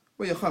والإحسان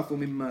ويخافوا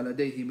مما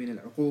لديه من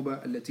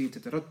العقوبة التي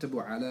تترتب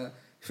على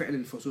فعل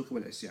الفسوق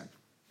والعصيان.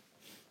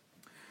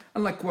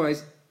 And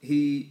likewise,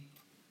 he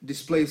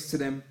displays to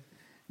them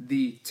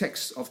the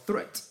text of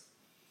threat,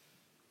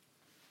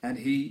 and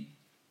he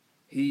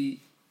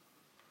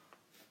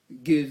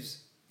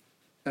gives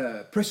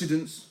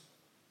precedence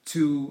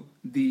to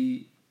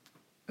the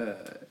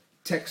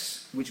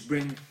texts which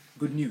bring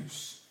good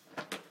news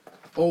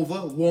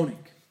over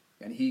warning,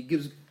 and he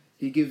gives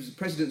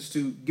precedence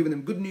to giving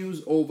them good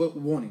news over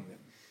warning them.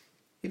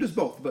 He does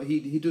both, but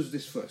he does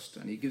this first,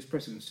 and he gives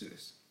precedence to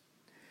this.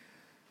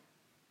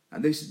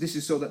 And this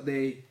is so that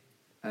they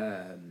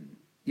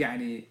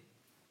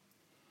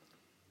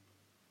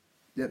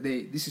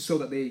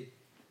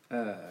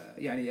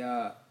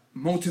are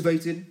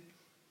motivated,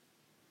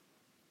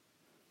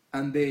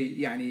 and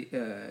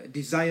they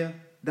desire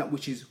that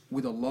which is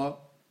with Allah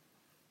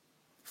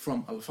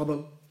from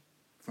al-fadl,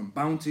 from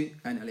bounty,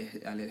 and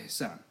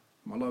al-ihsan,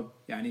 from Allah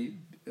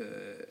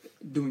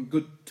doing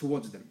good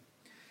towards them.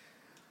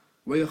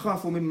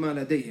 وَيَخَافُ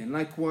مِمَّا لَدَيْهِ, and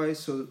likewise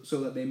so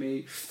that they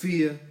may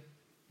fear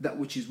that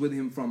which is with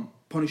him from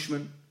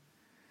punishment,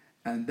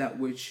 and that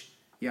which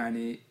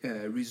يعني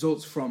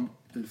results from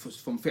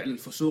فعل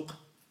الفسوق,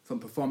 from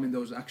performing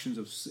those actions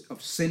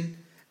of sin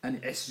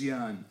and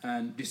عصيان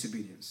and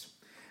disobedience.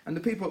 And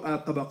the people are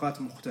طبقات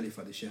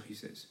مختلفة, the Shaykh, he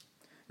says.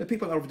 The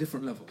people are of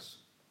different levels.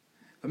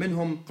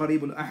 فمنهم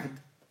قريب العهد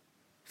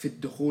في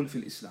الدخول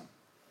في الإسلام.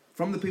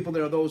 From the people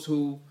there are those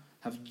who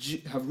have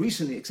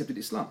recently accepted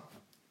Islam.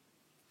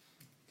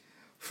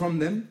 From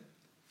them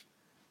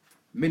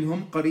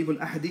منهم قريب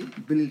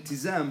العهد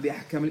بالالتزام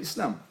بأحكام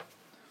الإسلام.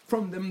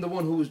 From them the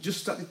one who was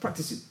just started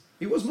practicing.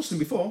 He was Muslim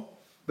before,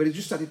 but he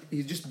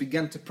just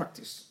began to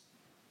practice.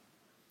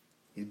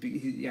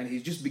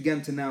 He just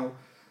began to now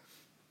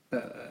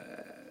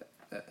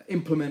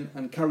implement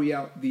and carry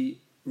out the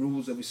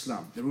rules of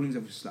Islam, the rulings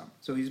of Islam.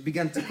 So he's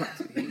begun to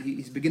practice.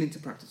 He's beginning to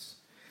practice.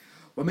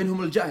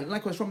 ومنهم الجاهل.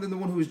 Likewise from them the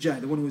one who is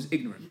jahil, the one who is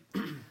ignorant.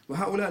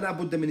 وهؤلاء لا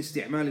بد من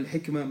استعمال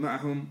الحكمة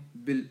معهم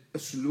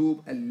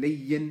بالأسلوب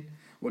اللين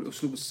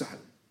والأسلوب السهل.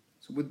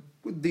 So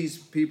with these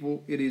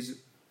people it is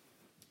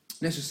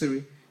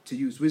necessary to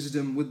use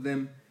wisdom with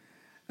them,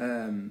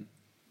 and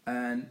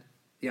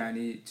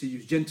يعني to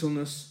use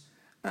gentleness,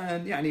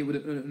 and يعني with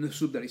an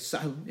أسلوب that is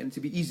سهل, and to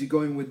be easy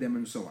going with them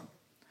and so on.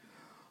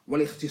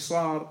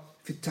 والاختصار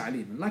في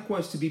التعليم. And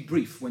likewise to be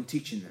brief when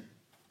teaching them.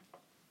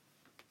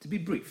 To be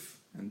brief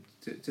and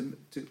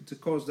to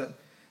cause that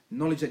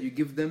knowledge that you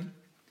give them,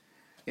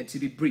 and to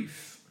be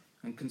brief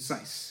and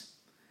concise.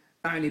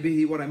 أعني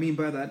به, what I mean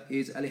by that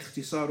is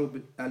الاختصار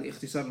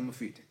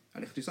المفيد.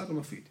 الاختصار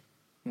المفيد.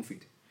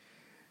 مفيد.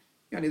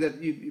 يعني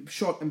that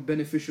short and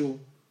beneficial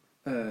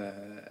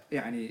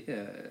يعني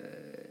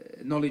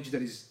knowledge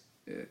that is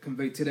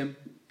conveyed to them.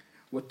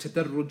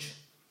 والتدرج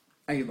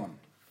أيضا.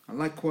 And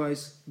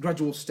likewise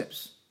gradual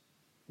steps,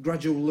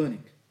 gradual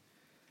learning.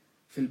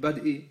 في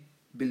البدء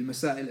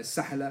بالمسائل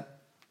السهلة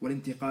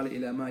والانتقال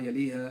إلى ما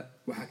يليها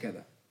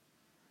وهكذا.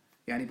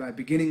 يعني by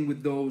beginning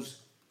with those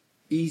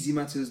easy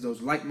matters,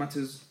 those light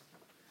matters,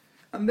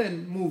 and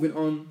then moving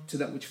on to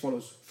that which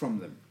follows from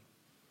them.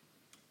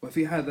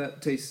 وفي هذا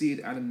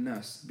تيسير على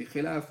الناس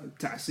بخلاف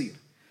التعسير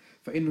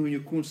فإنه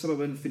يكون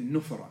سببا في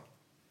النفرة.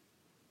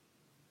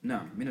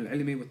 نعم, من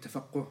العلم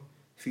والتفقه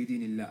في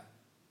دين الله.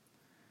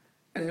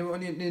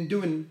 And in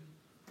doing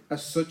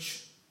as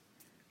such,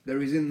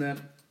 there is in that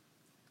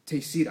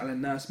taysir ala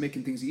nas,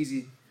 making things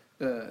easy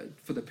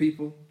for the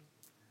people,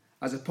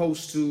 as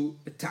opposed to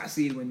a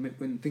ta'sir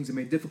when things are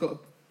made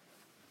difficult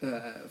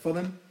for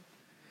them.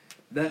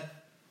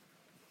 That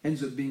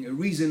ends up being a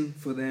reason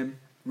for them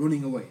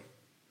running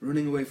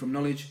away from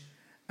knowledge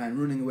and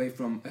running away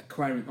from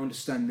acquiring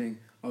understanding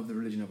of the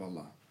religion of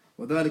Allah.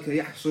 وذلك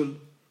يحصل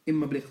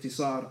إما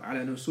بالاقتصار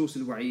على نصوص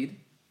الوعيد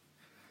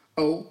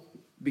أو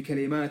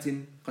بكلمات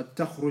قد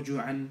تخرج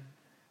عن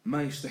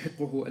ما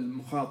يستحقه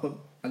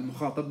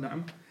المخاطب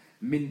نعم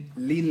من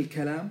لين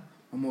الكلام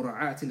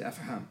ومراعاة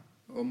الأفهام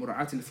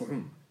ومراعاة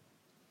الفهوم.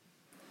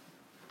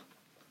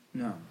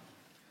 نعم.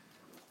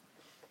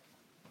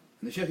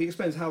 And the Shaykh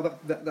explains how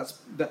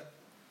that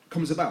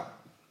comes about.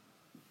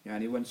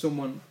 Yani when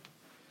someone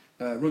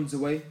runs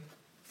away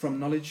from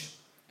knowledge,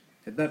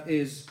 that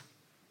is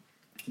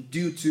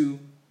due to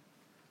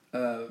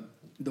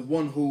the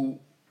one who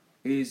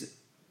is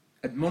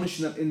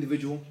admonishing that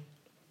individual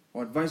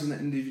or advising that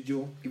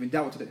individual, giving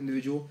da'wah to that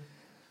individual,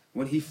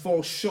 when he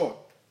falls short,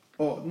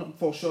 or not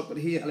falls short, but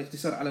here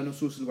al-iqtisar ala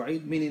nusus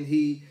al-wa'id, meaning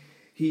he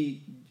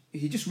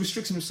just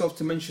restricts himself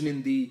to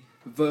mentioning the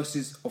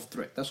verses of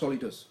threat. That's all he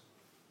does.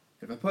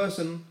 If a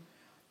person,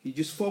 he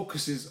just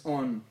focuses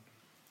on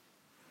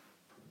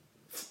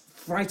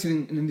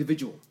frightening an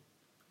individual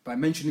by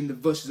mentioning the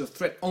verses of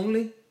threat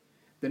only,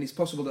 then it's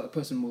possible that a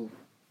person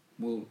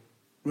will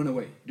run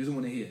away. He doesn't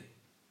want to hear,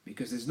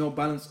 because there's no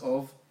balance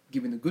of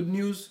giving the good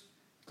news,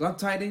 glad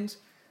tidings,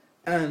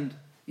 and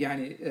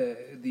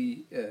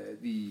the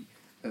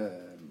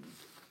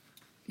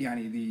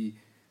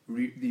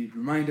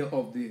reminder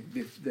of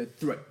the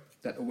threat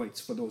that awaits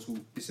for those who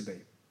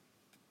disobey.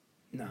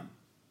 Now,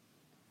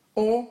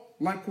 or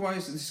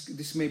likewise,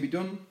 this may be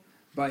done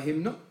by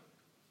him not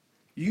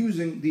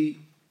using the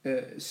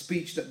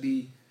speech that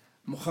the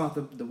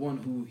mukhatab, the one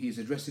who he is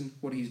addressing,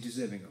 what he is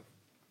deserving of,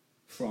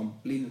 from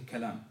lin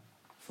kalam,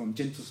 from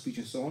gentle speech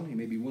and so on. He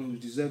may be one who is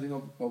deserving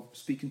of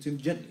speaking to him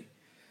gently,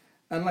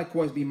 and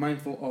likewise be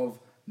mindful of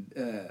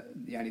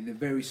the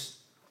various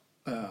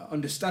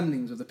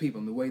understandings of the people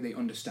and the way they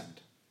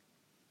understand.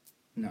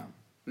 Now,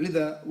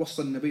 لذا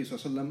وصى النبي صلى الله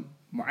عليه وسلم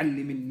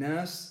معلم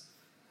الناس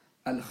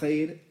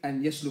الخير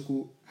أن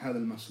يسلكوا هذا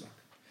المسلك.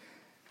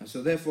 And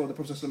so therefore the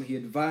Prophet ﷺ, he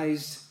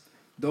advised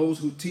those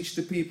who teach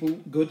the people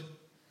good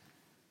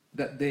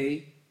that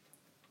they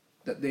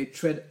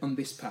tread on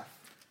this path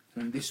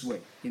and in this way.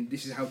 And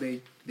this is how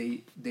they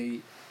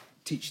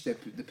teach the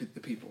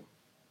people.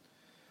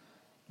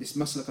 This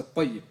مسلك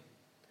الطيب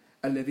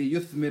الذي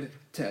يثمر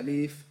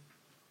تأليف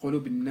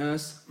قلوب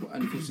الناس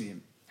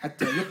وأنفسهم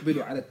حتى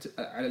يقبلوا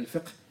على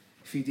الفقه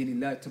في دين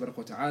الله تبارك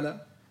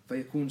وتعالى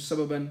فيكون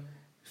سببا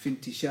في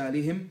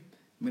انتشالهم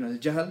من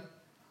الجهل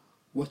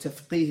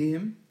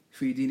وتفقيههم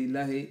في دين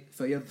الله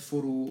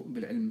فيظفروا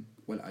بالعلم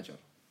والأجر.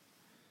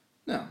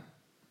 Now,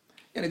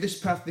 And this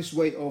path, this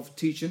way of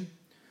teaching,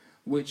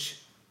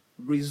 which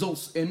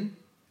results in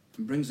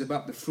and brings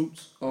about the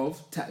fruits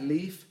of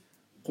ta'lif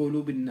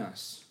qulub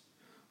al-nas,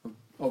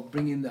 of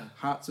bringing the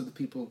hearts of the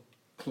people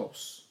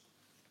close.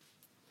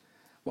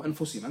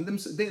 وأنفسهم, and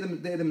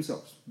they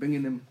themselves,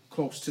 bringing them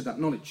close to that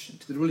knowledge,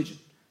 to the religion.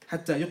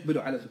 حتى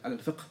يقبلوا على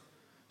الفقه,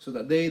 so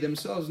that they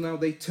themselves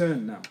they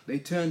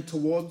turn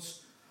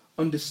towards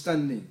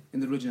understanding in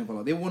the religion of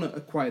Allah. They want to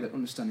acquire that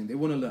understanding, they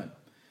want to learn.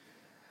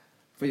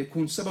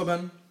 فيكون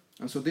سببا,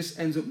 and so this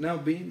ends up now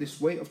being, this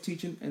way of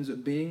teaching ends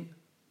up being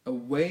a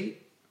way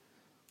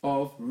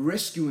of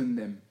rescuing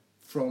them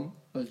from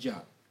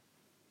al-jahl.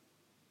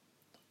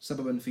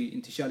 سببا في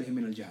انتشالهم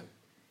من الجهل.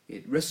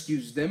 It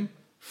rescues them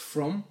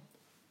from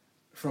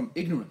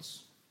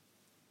ignorance.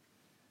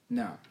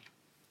 Now,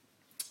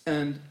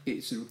 and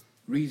it's a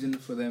reason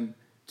for them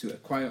to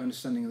acquire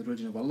understanding of the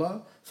religion of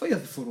Allah.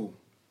 فيظفروا,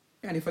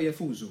 يعني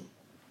فيفوزوا.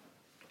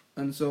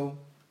 And so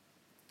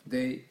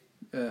they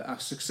are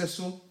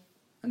successful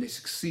and they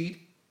succeed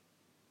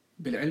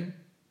بالعلم,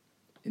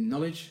 in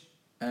knowledge,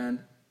 and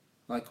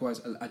likewise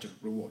al-ajr,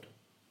 reward.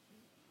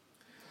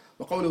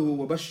 وقوله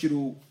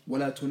وبشروا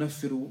ولا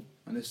تنفروا,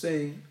 and the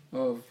saying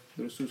of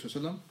the Rasul sallallahu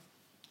alaihi wasallam,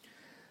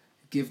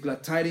 give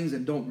glad tidings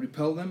and don't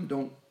repel them,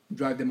 don't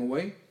drive them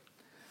away.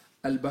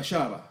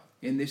 Al-bashara,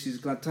 and this is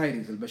glad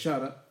tidings.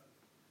 Al-bashara,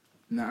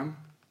 نعم,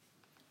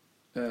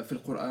 في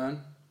القرآن,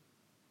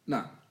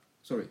 نعم,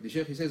 sorry, the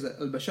Shaykh, he says that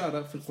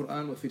al-bashara في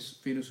القرآن وفي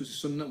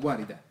نصوص السنة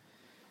واردة.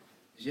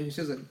 The Shaykh, he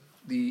says that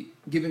the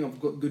giving of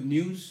good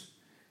news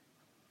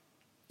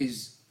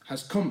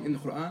has come in the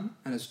Quran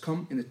and has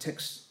come in the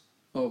text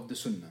of the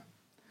Sunnah.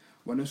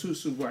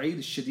 ونصوص الوعيد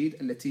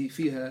الشديد التي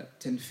فيها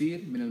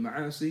تنفير من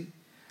المعاصي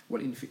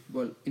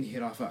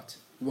والانحرافات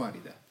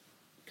واردة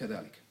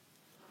كذلك.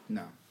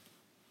 Now,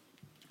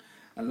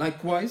 and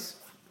likewise,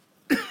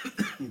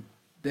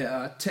 there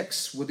are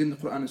texts within the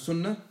Quran and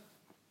Sunnah,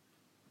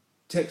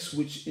 texts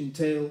which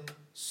entail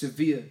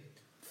severe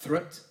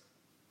threat,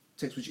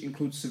 texts which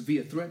include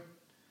severe threat,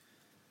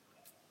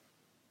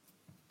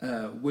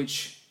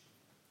 which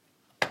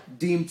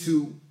deem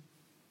to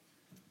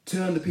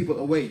turn the people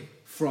away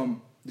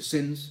from the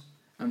sins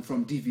and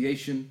from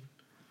deviation.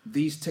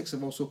 These texts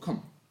have also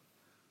come.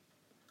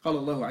 قال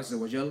الله عز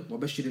وجل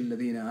وبشر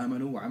الذين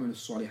آمنوا وعملوا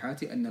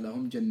الصالحات أن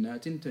لهم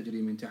جنات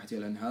تجري من تحتها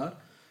الأنهار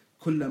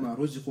كلما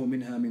رزقوا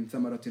منها من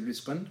ثمرة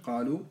رزقا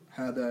قالوا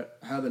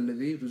هذا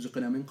الذي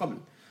رزقنا من قبل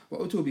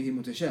وأتوا به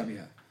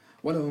متشابها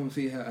ولهم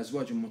فيها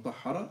أزواج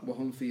مطهرة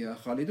وهم فيها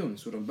خالدون.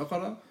 Surah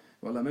Al-Baqarah,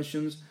 Allah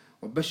mentions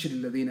وبشر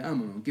الذين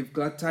آمنوا, give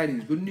glad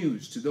tidings, good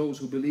news to those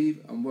who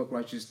believe and work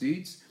righteous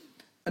deeds.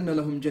 أن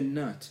لهم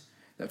جنات,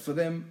 that for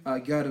them are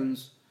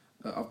gardens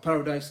of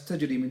paradise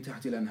تجري من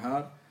تحت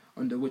الأنهار,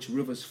 under which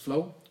rivers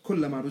flow.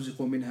 كلما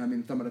رزقوا منها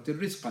من ثمرة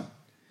رزقا,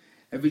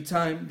 every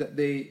time that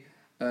they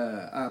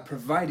are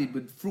provided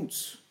with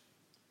fruits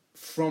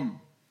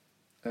from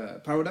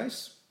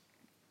paradise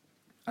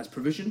as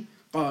provision,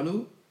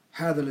 قالوا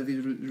هذا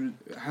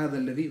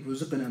الذي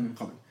رزقنا من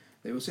قبل,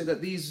 they will say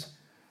that these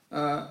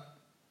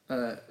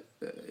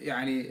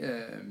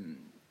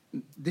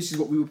this is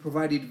what we were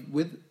provided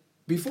with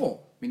before,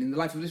 meaning the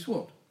life of this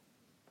world.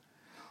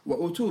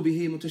 وَأُتُوا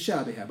بِهِ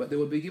مُتَشَابِهًا, but they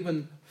will be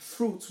given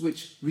fruits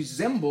which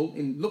resemble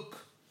in look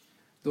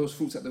those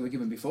fruits that they were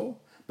given before,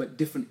 but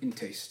different in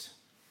taste.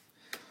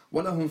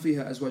 وَلَهُمْ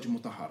فِيهَا أَزْوَاجٌ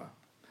مُطَهَّرَةٌ,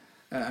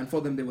 and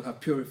for them they will have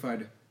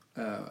purified,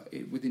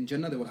 within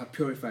Jannah they will have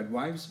purified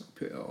wives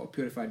or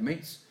purified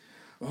mates.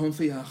 وَهُمْ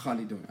فِيهَا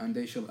خَالِدُونَ, and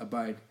they shall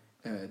abide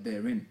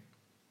therein.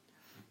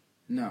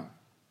 Now,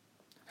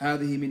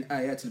 هذه من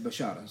آيات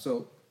البشارة,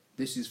 so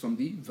this is from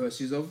the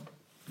verses of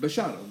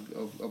Bashara,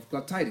 of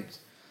glad tidings.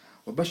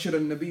 وبشر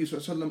النبي صلى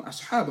الله عليه وسلم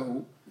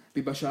أصحابه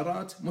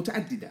ببشارات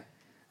متعددة,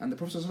 and the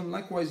Prophet صلى الله عليه وسلم,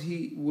 likewise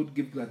he would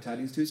give glad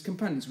tidings to his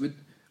companions with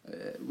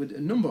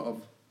a number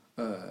of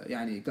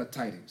glad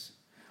tidings.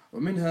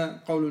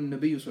 ومنها قول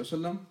النبي صلى الله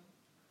عليه وسلم,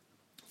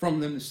 from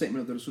them the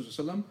statement of the Rasul صلى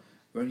الله عليه وسلم,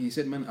 when he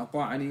said من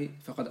أطاعني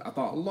فقد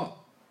أطاع الله,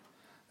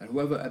 and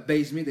whoever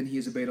obeys me then he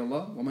has obeyed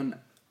Allah. ومن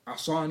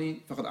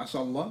عصاني فقد عصى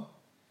الله,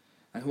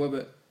 and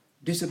whoever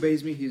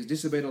disobeys me he has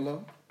disobeyed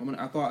Allah. ومن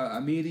أطاع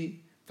أميري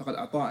فقد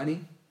أطاعني,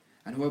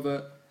 and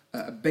whoever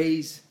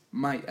obeys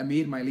my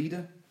Amir, my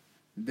leader,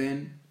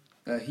 then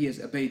he has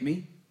obeyed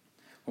me.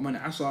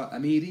 وَمَنْ عَصَى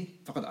أَمِيرِي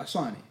فَقَدْ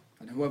عَصَانِي,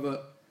 and whoever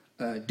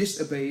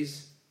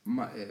disobeys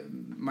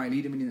my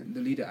leader, meaning the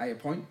leader I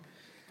appoint,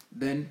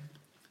 then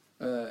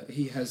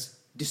he has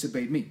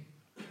disobeyed me.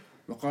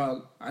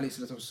 وقال عليه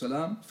الصلاة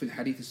والسلام في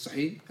الحديث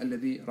الصحيح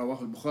الذي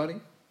رواه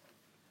البخاري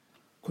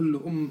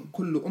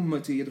كل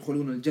أمتي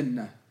يدخلون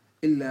الجنة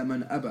إلا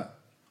من أبى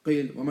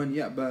قيل ومن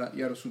يأبى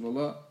يا رسول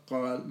الله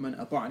قال من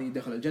أطاعني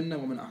دخل الجنة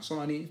ومن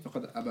أعصاني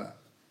فقد أبى.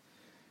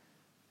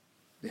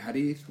 The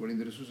hadith wherein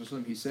the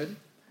Rasul he said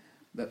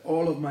that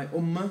all of my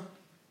ummah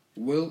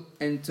will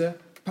enter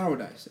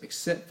paradise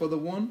except for the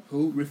one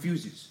who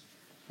refuses.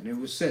 And it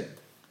was said,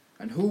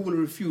 and who will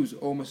refuse,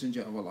 O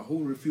Messenger of Allah, who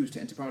will refuse to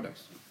enter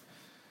paradise?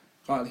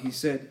 قال, he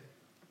said,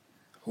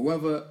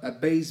 whoever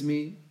obeys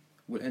me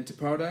will enter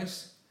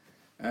paradise,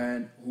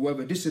 and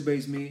whoever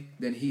disobeys me,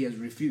 then he has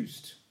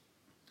refused.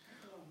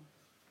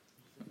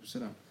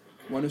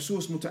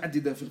 ونصوص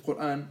متعددة في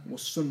القرآن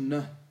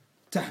والسنة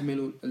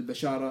تحمل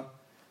البشارة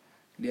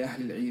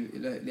لأهل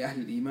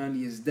الإيمان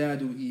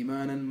ليزدادوا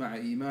إيمانا مع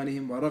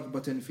إيمانهم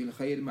ورغبة في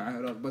الخير مع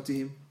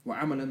رغبتهم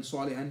وعملا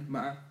صالحا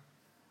مع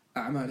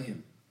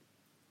أعمالهم.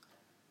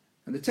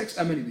 And the texts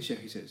are many, the Shaykh,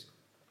 he says.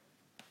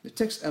 The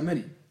texts are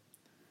many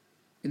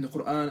in the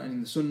Quran and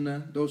in the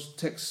Sunnah, those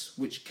texts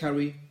which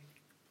carry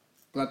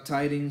glad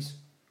tidings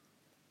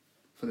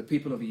for the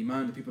people of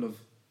Iman, the people of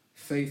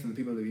faith and the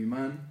people of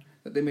Iman,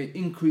 that they may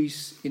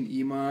increase in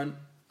Iman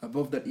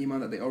above that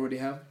Iman that they already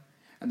have,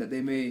 and that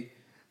they may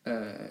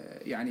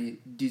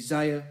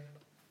desire,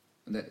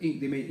 and that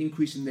they may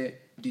increase in their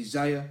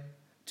desire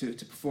to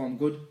perform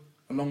good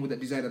along with that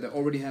desire that they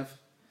already have,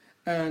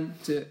 and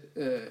to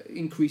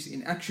increase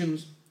in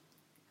actions,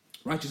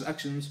 righteous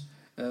actions,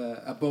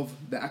 above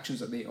the actions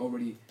that they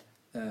already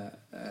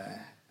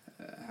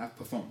have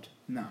performed.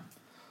 Now,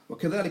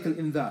 وكذلك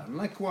الإنذار,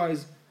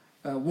 likewise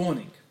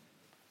warning.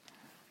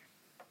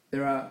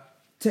 There are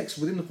texts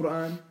within the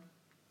Quran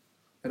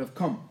that have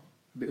come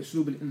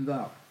بأسلوب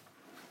الإنذار,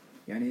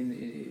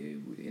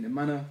 يعني in a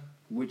manner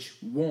which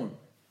warn,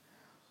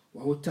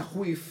 وهو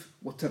التخويف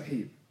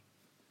والترهيب.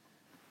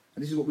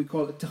 And this is what we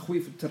call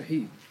التخويف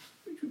والترهيب,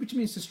 which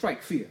means to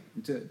strike fear,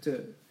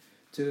 to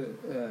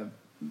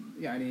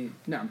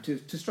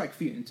strike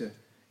fear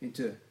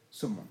into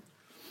someone.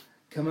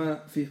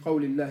 كما في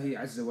قول الله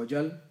عز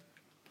وجل,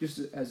 just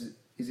as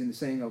is in the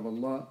saying of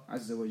Allah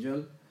عز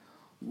وجل,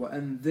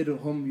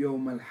 وأنذرهم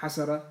يوم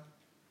الحسرة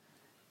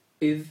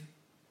إذ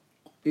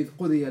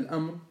قضي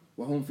الأمر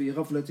وهم في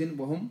غفلة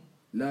وهم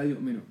لا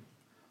يؤمنون.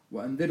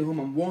 وأنذرهم,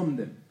 and warn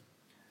them,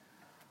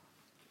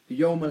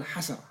 يوم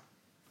الحسرة,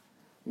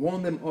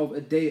 warn them of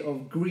a day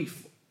of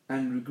grief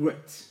and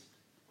regret.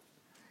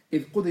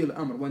 إذ قضي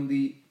الأمر, when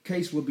the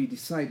case will be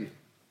decided.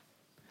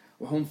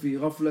 وهم في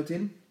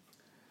غفلة,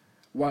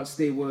 whilst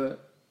they were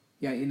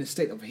in a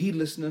state of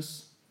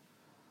heedlessness.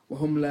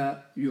 وهم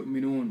لا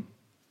يؤمنون,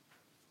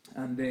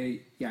 and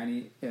they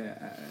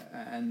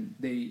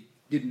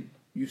didn't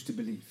used to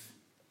believe.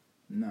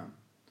 No.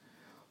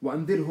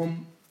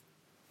 وأنذرهم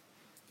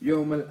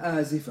يوم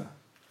الآزفة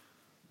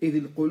إذ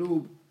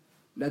القلوب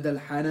لدى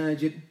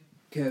الحناجر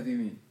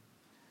كاظمين,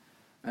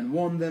 and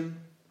warn them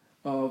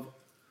of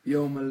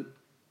يوم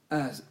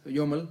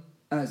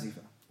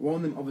الآزفة,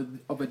 warn them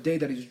of a day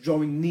that is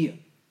drawing near.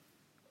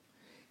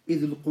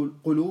 إذ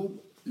القلوب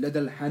لدى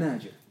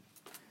الحناجر,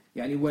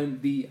 when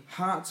the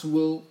hearts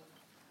will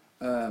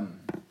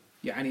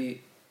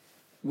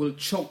will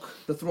choke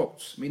the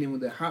throats, meaning when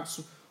the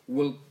hearts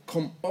will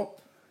come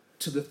up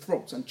to the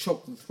throats and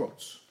choke the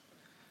throats.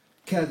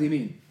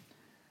 كاظمين,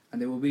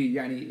 and they will be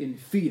in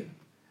fear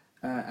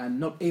and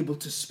not able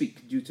to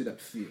speak due to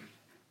that fear.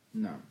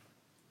 Now,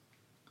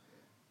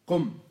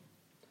 قم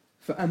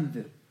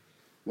فأنذر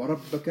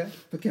وربك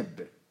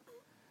فكبر,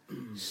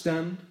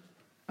 stand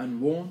and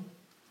warn,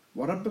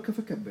 وربك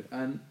فكبر,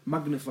 and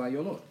magnify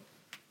your Lord.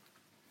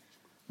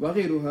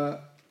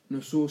 وغيرها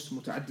نصوص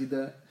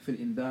متعددة في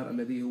الإنذار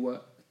الذي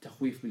هو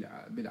التخويف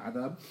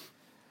بالعذاب.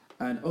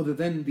 And other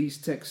than these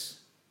texts,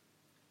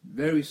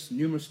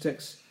 numerous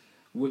texts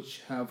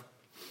which have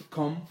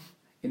come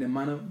in a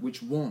manner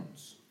which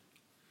warns.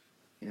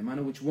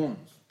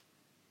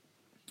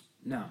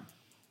 Now,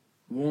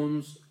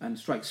 warns and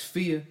strikes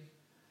fear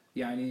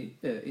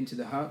into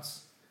the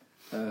hearts,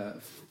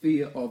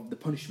 fear of the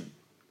punishment.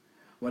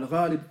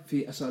 والغالب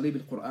في أساليب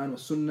القرآن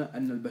والسنة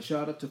أن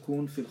البشارة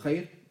تكون في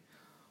الخير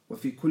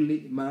وفي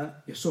كل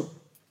ما يسر.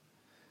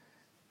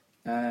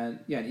 And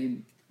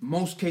in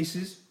most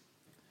cases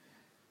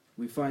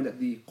we find that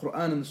the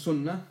Quran and the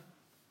Sunnah,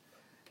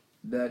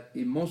 that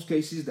in most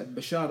cases that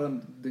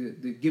bashara,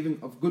 the giving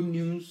of good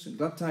news and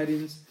glad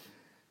tidings,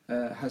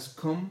 has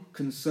come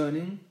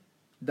concerning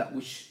that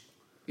which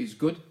is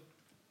good,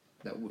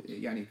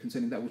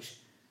 concerning that which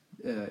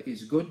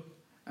is good,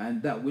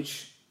 and that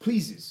which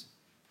pleases,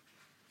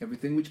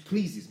 everything which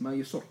pleases, ما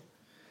يسر.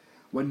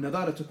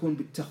 والنذارة تكون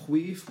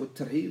بالتخويف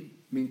والترهيب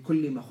من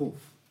كل مخوف.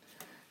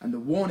 And the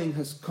warning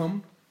has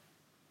come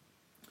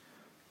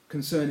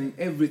concerning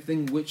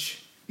everything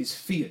which is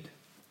feared.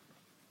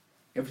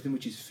 Everything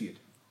which is feared.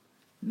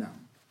 Now,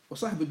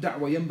 وصاحب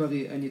الدعوة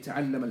ينبغي أن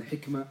يتعلم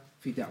الحكمة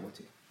في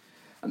دعوته.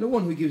 And the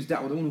one who gives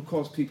da'wah, the one who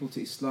calls people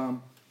to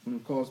Islam, the one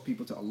who calls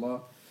people to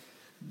Allah,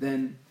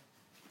 then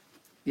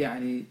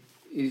it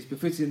is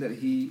befitting that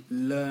he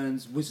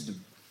learns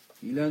wisdom.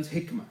 He learns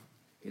hikmah.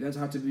 He learns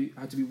how to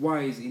be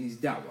wise in his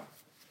da'wah.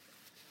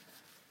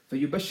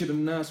 فَيُبَشِّرُ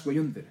النَّاسِ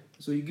وَيُنذِرُ.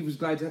 So he gives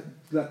glad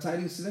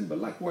tidings to them, but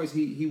likewise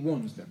he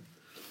warns them.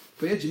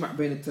 فَيَجْمَعْ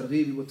بَيْنَ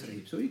التَّرْغِيبِ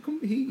وَالتَّرْهِيبِ. So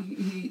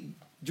he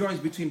joins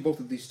between both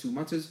of these two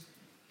matters.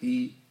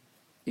 He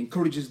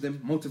encourages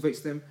them,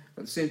 motivates them,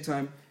 but at the same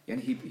time,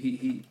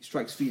 he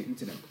strikes fear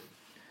into them.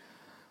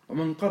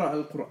 وَمَنْ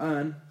قَرَأَ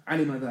الْقُرْآنَ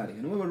عَلِمَ ذَلِكَ.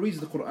 And whoever reads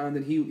the Quran,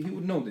 then he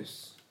would know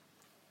this.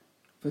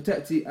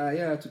 فَتَأْتِي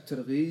آيَاتُ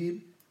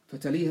التَّرْغِيبِ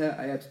فَتَلِيهَا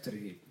آيَاتُ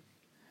التَّرْهِيبِ.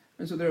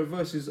 And so there are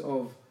verses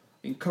of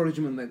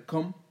encouragement that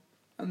come,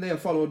 and they are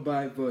followed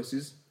by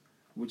verses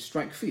which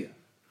strike fear.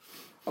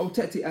 أو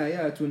تأتي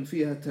آيات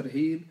فيها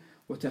ترهيب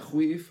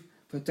وتخويف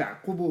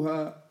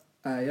فتعقبها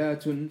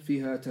آيات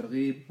فيها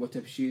ترغيب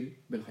وتبشير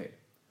بالخير.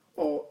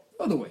 Or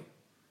other way,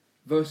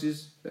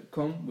 verses that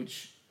come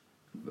which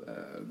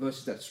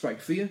verses that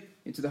strike fear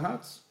into the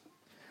hearts,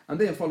 and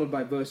they are followed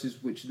by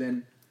verses which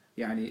then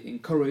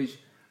encourage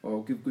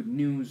or give good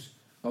news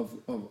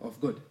of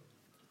good.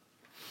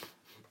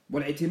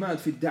 والاعتماد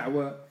في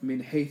الدعوة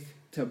من حيث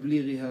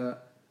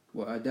تبليغها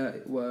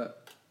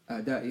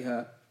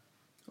وأدائها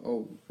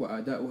أو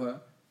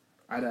وأداؤها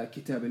على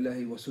كتاب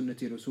الله وسنة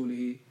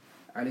رسوله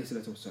عليه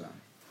الصلاة والسلام.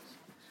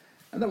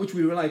 And that which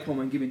we rely upon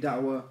when giving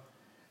da'wah,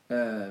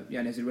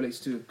 as it relates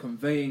to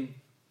conveying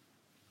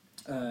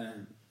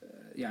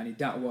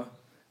da'wah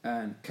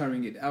and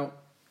carrying it out,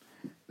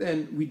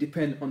 then we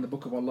depend on the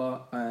Book of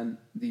Allah and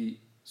the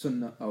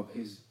Sunnah of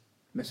His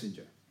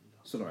Messenger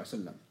sallallahu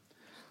alaihi wasallam.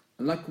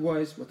 And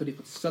likewise,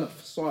 وطريقة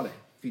السلف الصالح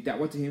في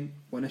دعوتهم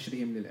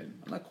ونشرهم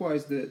للعلم. And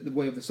likewise, the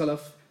way of the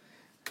Salaf,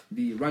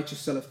 the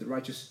righteous Salaf, the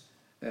righteous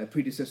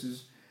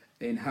predecessors,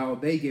 in how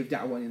they gave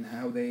da'wah and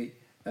how they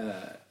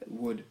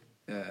would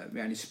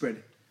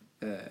spread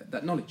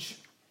that knowledge.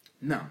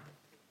 Now,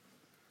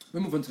 we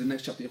move on to the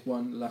next chapter,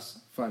 Ikhwan, the last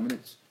 5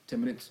 minutes, 10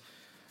 minutes,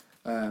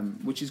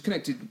 which is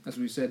connected, as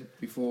we said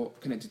before,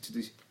 connected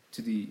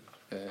to the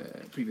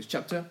previous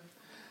chapter,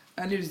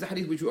 and it is the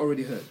hadith which we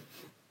already heard.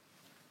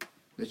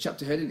 The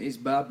chapter heading is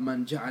Bab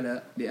Man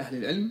Ja'ala li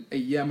Ahli al-Ilm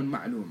Ayyaman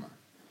Ma'luma.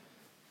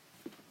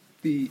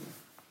 The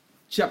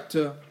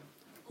chapter,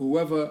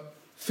 whoever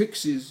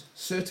fixes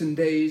certain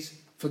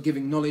days for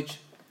giving knowledge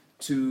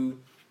to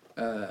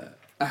Ahl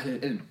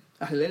al-Ilm.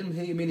 Ahl al-Ilm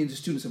here meaning the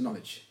students of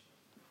knowledge.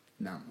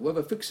 Now,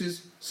 whoever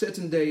fixes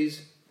certain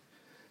days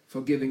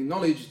for giving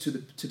knowledge to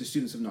the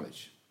students of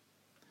knowledge.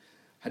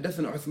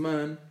 حدثنا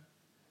عثمان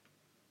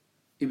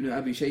ابن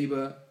أبي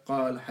شيبة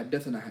قال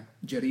حدثنا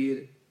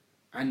جرير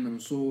عن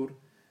منصور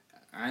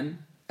عن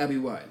أبي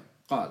وائل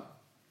قال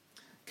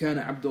كان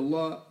عبد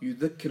الله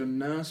يذكر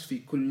الناس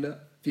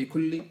في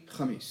كل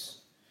خميس,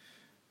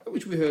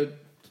 which we heard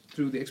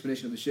through the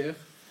explanation of the Shaykh,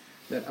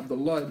 that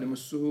Abdullah ibn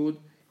Mas'ud,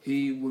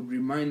 he would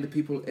remind the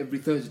people every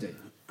Thursday.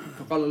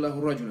 فقال له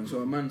رجل,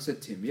 so a man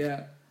said to him,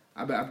 يا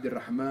أبا عبد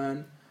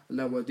الرحمن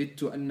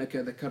لوددت أنك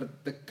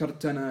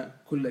ذكرتنا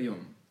كل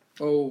يوم.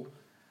 Oh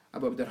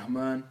Abu Abd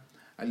al-Rahman,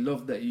 I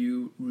love that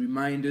you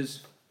remind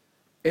us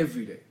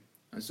every day.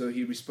 And so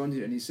he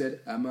responded and he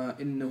said, أما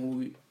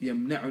إنه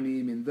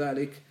يمنعني من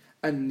ذلك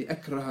أني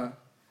أكره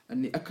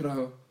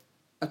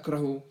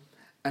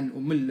أن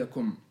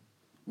أملكم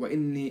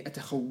وإني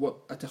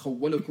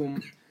أتخولكم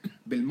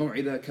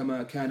بالموعظة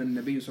كما كان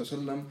النبي صلى الله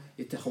عليه وسلم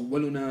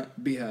يتخولنا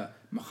بها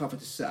مخافة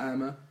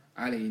السآمة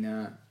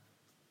علينا.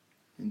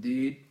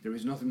 Indeed, there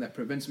is nothing that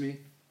prevents me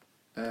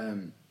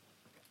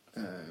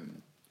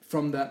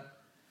from that,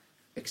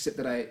 except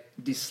that I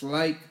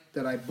dislike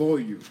that I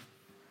bore you,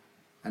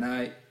 and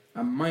I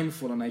am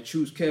mindful and I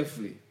choose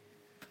carefully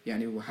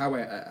how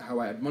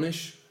I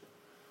admonish,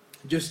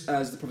 just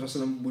as the Prophet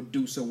ﷺ would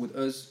do so with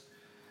us,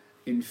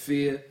 in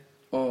fear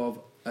of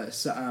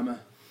sa'ama,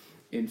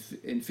 in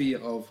fear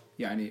of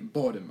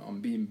boredom,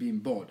 on being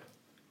bored,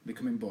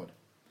 becoming bored.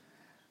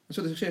 And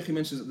so the Shaykh, he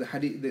mentions that the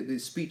hadith, the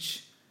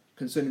speech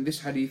concerning this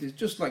hadith is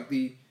just like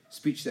the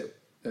speech that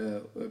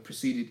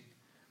preceded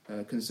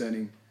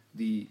concerning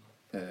the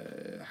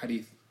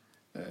hadith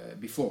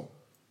before.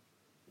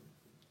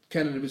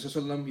 كان النبي صلى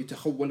الله عليه وسلم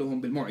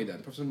يتخولهم بالموعظة.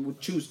 The Prophet would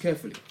choose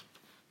carefully.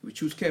 He would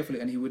choose carefully,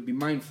 and he would be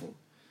mindful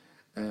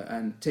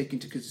and take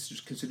into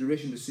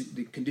consideration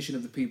the condition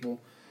of the people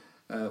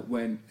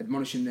when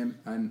admonishing them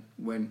and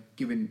when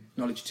giving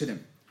knowledge to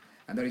them.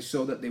 And that is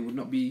so that they would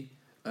not be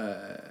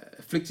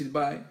afflicted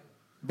by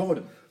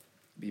boredom,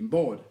 being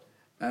bored,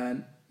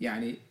 and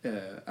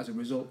as a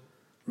result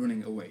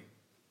running away.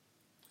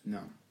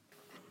 Now,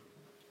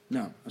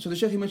 so the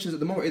Shaykh mentions that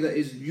the maw'idah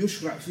is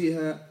yushra'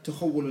 fiha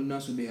takhawwul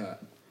an-nas biha.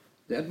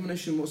 The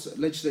admonition was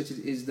legislated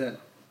is that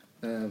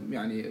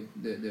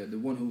the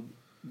one who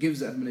gives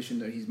the admonition,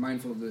 that he's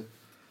mindful of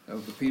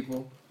the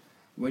people.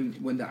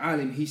 When the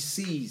alim, he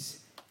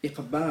sees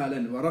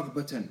iqbalan wa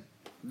raghbatan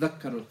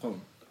dhakkar al-qawm.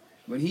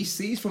 When he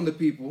sees from the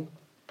people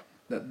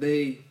that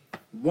they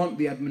want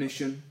the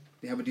admonition,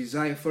 they have a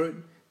desire for it,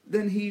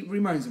 then he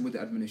reminds them with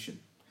the admonition.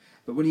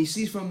 But when he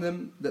sees from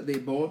them that they're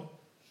bored,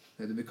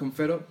 that they become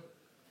fed up,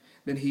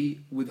 then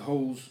he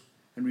withholds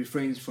and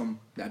refrains from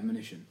the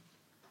admonition.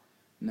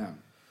 Now,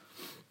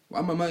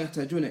 وأما ما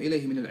يحتاجون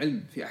إليه من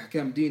العلم في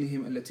أحكام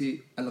دينهم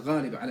التي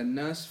الغالب على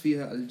الناس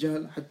فيها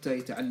الجهل حتى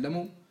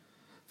يتعلموا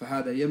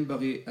فهذا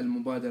ينبغي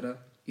المبادرة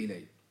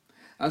إليه.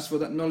 As for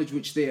that knowledge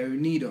which they are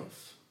in need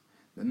of,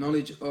 the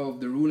knowledge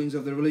of the rulings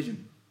of the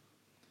religion,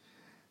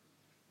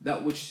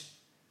 that which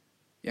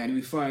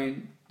we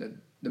find that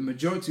the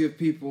majority of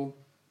people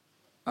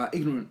are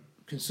ignorant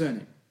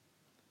concerning,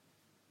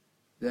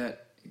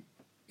 that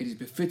it is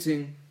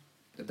befitting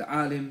that the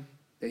alim,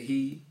 that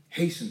he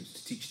hastens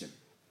to teach them.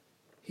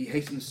 He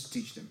hastens to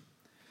teach them.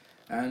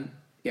 And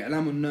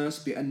إعلام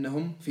الناس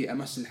بأنهم في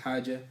أمس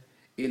الحاجة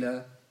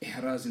إلى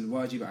إحراز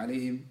الواجب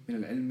عليهم من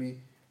العلم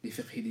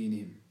لفقه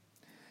دينهم.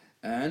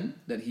 And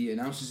that he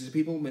announces to the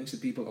people, makes the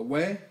people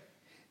aware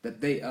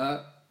that they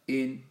are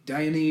in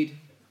dire need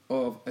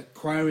of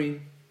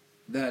acquiring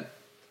that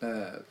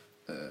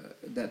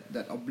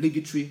that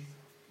obligatory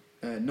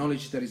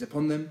knowledge that is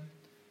upon them,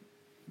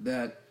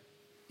 that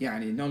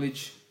يعني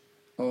knowledge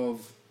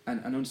of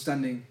and an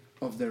understanding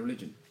of their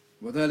religion.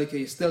 وذلك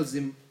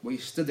يستلزم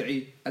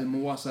ويستدعي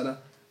المواصلة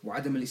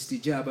وعدم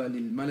الاستجابة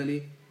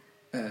للملل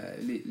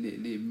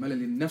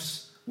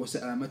النفس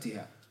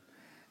وسآمتها.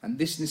 And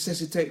this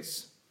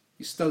necessitates,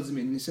 يستلزم,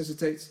 it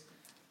necessitates,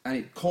 and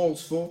it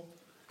calls for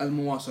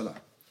المواصلة,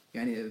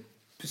 يعني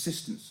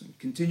persistence and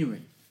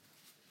continuing,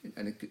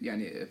 and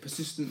يعني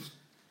persistence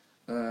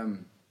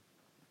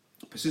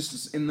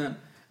in that,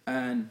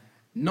 and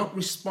not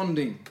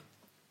responding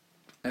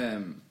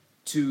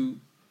to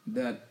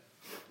that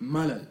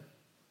malal,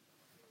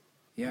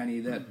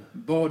 يعني that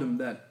boredom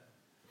that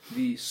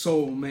the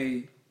soul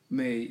may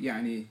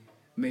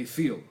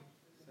feel.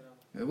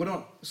 We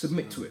don't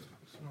submit to it.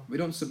 We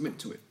don't submit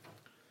to it.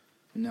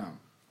 نعم.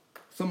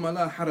 ثم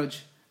لا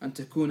حرج أن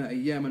تكون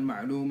أياما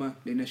معلومة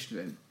لنشر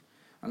العلم.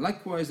 And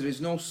likewise, there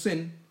is no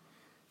sin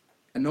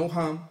and no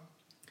harm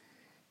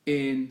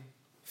in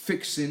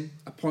fixing,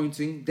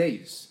 appointing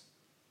days,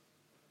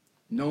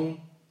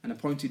 known and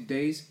appointed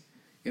days,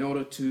 in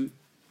order to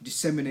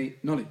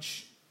disseminate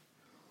knowledge.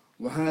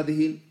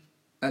 وهذه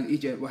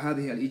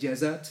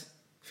الإجازات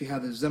في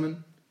هذا الزمن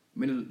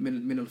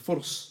من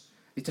الفرص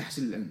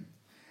لتحصيل العلم.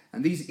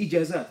 And these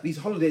ijazat, these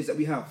holidays that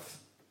we have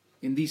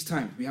in these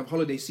times, we have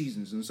holiday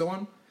seasons and so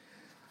on.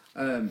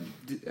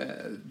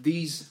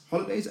 These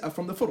holidays are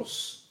from the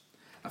furus,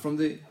 are from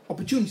the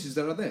opportunities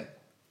that are there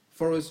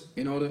for us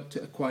in order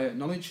to acquire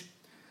knowledge.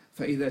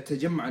 فإذا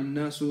تجمع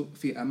الناس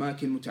في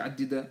أماكن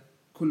متعددة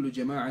كل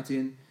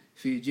جماعة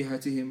في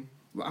جهتهم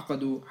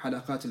وعقدوا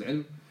حلقات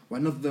العلم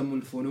ونظموا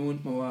الفنون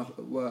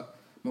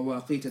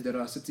ومواقيت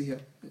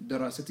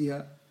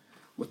دراستها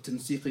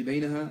والتنسيق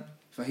بينها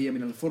فهي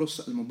من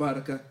الفرص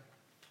المباركة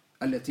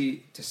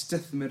التي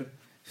تستثمر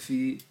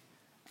في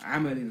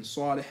عمل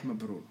صالح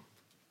مبرور.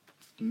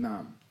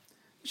 نعم.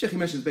 Sheikh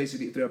mentions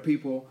basically if there are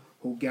people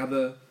who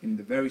gather in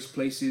the various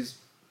places,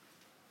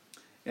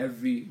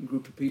 every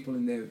group of people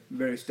in their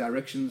various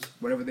directions,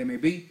 wherever they may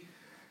be,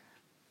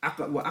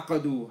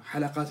 وعقدوا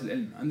حلقات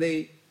العلم, and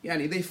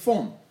they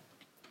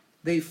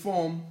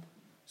form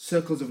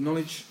circles of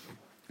knowledge,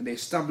 and they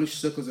establish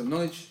circles of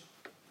knowledge,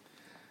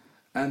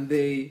 and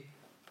they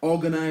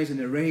organize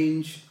and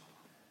arrange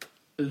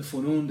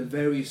al-funun, the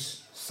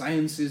various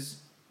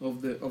sciences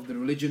of the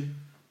religion,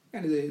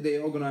 and they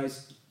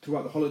organize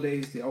throughout the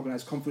holidays, they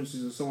organize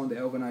conferences and so on, they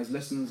organize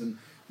lessons, and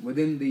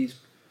within these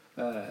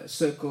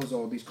circles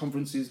or these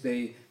conferences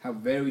they have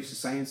various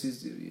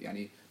sciences,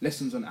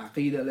 lessons on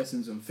aqidah,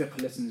 lessons on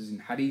fiqh, lessons in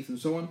hadith and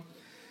so on.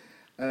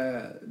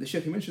 The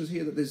Shaykh mentions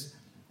here that there's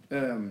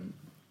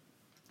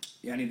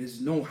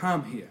no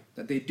harm here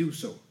that they do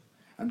so,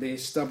 and they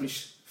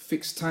establish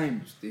fixed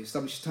times. They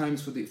establish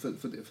times for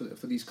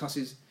these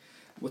classes,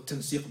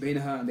 وَالتَّنْسِيقُ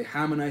بَيْنَهَا, and they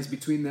harmonize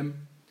between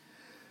them.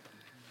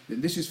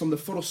 And this is from the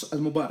furus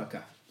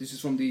al-mubarakah. This is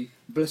from the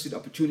blessed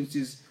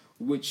opportunities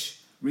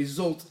which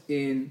result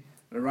in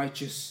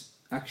righteous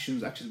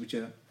actions which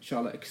are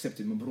inshallah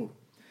accepted, mabrur.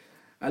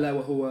 ألا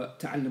وهو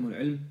تعلم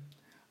العلم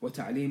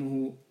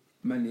وتعليمه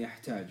من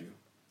يحتاجه.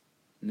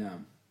 Now,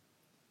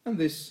 and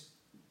this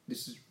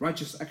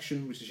righteous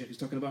action which the Shaykh is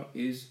talking about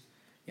is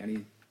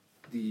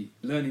the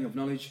learning of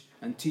knowledge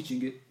and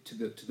teaching it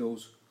to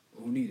those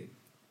who need it.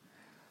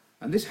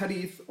 And this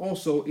hadith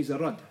also is a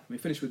rad. Let me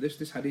finish with this.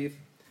 This hadith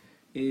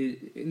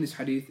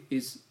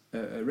is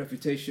a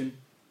refutation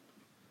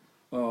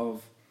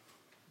of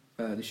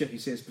the Shaykh. He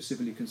says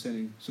specifically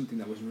concerning something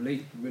that was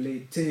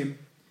relayed to him.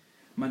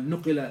 من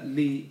نقل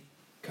لي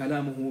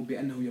كلامه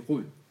بأنه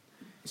يقول.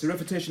 It's a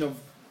refutation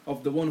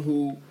of the one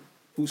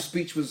whose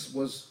speech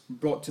was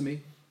brought to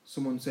me.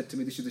 Someone said to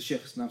me, this is the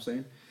Shaykh now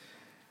saying,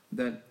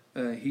 that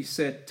he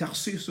said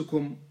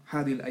تخصيصكم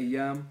هذه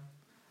الأيام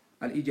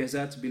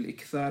الإجازات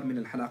بالإكثار من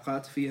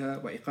الحلقات فيها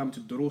وإقامة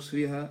الدروس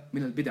فيها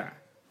من البدع.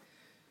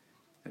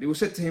 And it was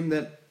said to him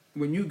that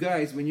when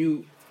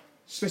you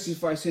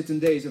specify certain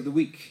days of the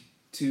week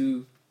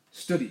to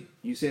study,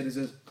 you say there's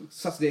a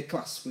Saturday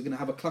class, we're going to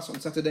have a class on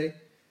Saturday,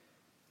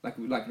 like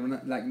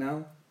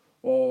now,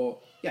 or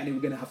we're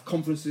going to have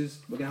conferences,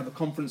 we're going to have a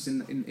conference in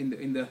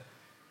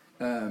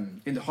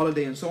the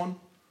holiday and so on.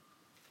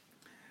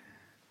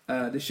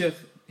 The Shaykh,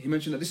 he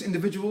mentioned that this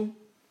individual,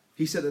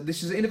 he said that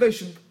this is an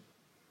innovation.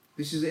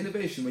 This is an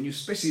innovation when you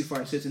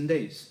specify certain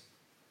days.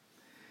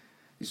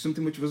 It's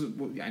something which was,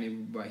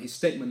 by his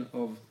statement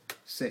of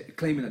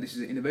claiming that this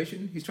is an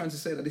innovation, he's trying to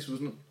say that this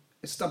was not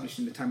established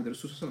in the time of the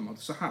Rasul or the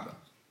Sahaba.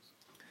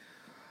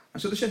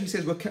 And so the Shaykh, he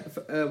says,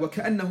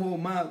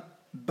 وَكَأَنَّهُ مَا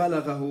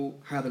بَلَغَهُ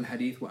هَذَا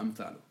الْحَدِيثُ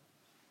وَأَمْثَالُهُ.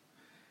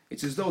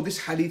 It's as though this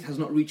hadith has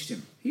not reached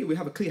him. Here we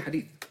have a clear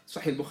hadith,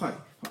 Sahih al-Bukhari,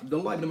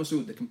 Abdullah ibn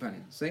Mas'ud, the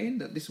companion, saying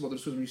that this is what the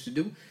Rasul used to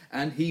do,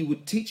 and he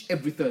would teach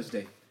every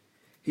Thursday.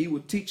 He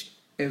would teach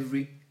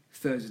every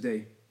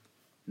Thursday.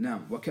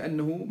 نعم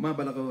وكأنه ما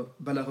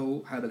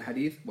بلغه هذا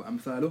الحديث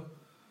وأمثاله,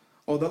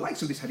 or the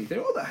likes of this hadith. There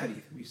are other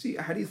hadith. We see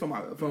a hadith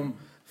from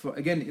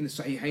again in the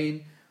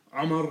Sahihain,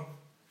 Umar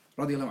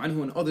radiallahu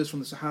anhu and others from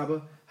the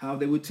Sahaba, how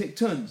they would take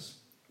turns.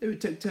 They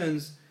would take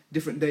turns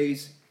different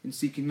days in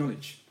seeking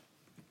knowledge.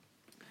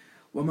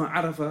 وما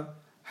عرف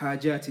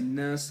حاجات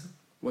الناس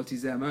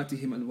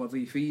والتزاماتهم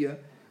الوظيفية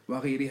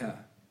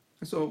وغيرها.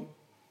 And so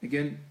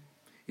again,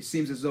 it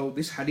seems as though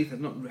this hadith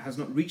has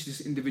not reached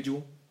this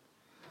individual,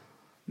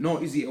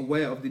 nor is he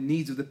aware of the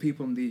needs of the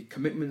people and the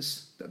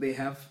commitments that they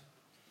have,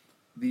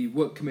 the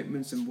work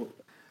commitments and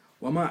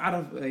وما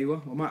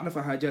عرف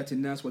حاجات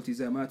الناس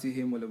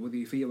والتزاماتهم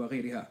والوظيفية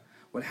وغيرها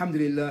والحمد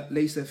لله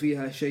ليس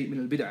فيها شيء من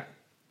البدع.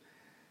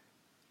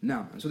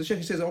 Now, and so the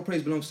Shaykh says all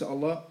praise belongs to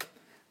Allah,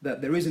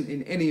 that there isn't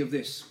in any of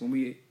this when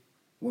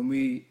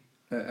we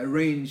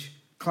arrange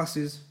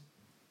classes,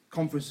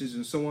 conferences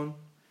and so on,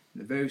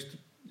 the various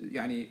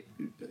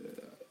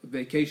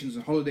vacations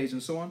and holidays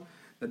and so on,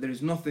 that there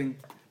is nothing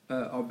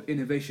of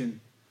innovation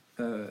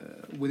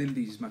within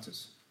these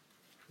matters.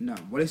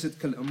 نعم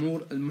وليست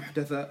كالأمور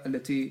المحدثة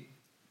التي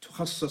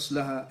تخصص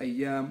لها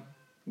أيام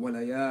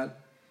وليال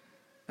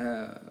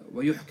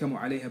ويحكم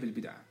عليها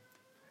بالبدع.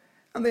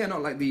 And they are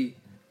not like the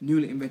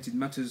newly invented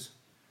matters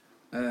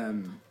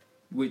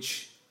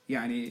which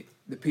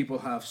the people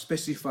have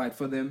specified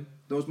for them,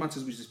 those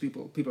matters which is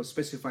people have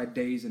specified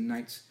days and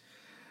nights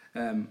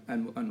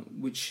and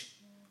which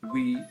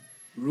we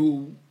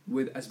rule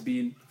with as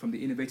being from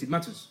the innovated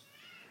matters.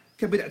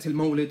 كبدعة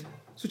المولد,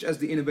 such as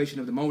the innovation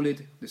of the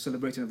Mawlid, the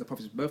celebrating of the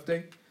Prophet's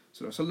birthday,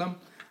 sallallahu,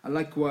 and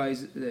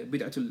likewise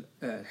bid'atul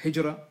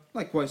hijrah.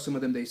 Likewise, some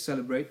of them they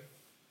celebrate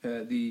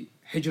the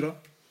hijrah,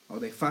 or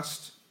they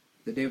fast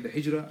the day of the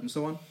hijrah, and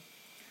so on.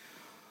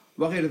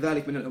 وغير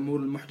ذلك من الأمور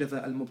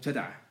المحدثة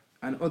المبتدعة,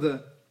 and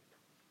other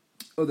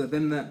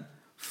than that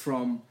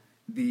from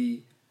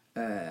the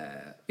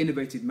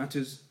innovated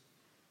matters,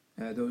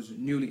 those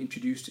newly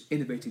introduced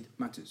innovated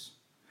matters.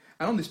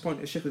 And on this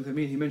point, Shaykh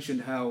al-Uthaymeen, he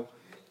mentioned how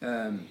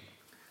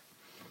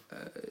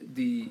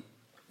the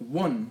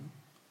one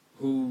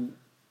who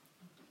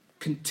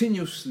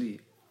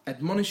continuously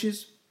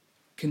admonishes,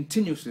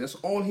 that's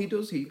all he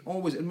does, he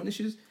always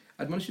admonishes,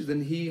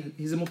 then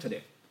he's a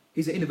mubtadi',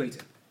 he's an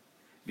innovator,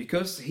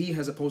 because he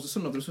has opposed the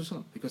sunnah of the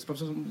Rasul, because the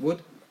Prophet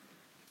would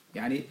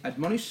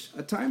admonish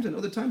at times, and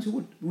other times he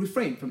would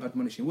refrain from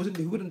admonishing.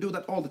 He wouldn't do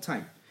that all the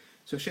time.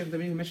 So Shaykh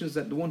al-Uthaymeen mentions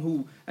that the one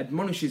who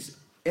admonishes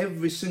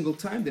every single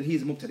time, then he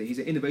is a mubtadi', he's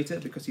an innovator,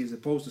 because he is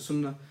opposed to the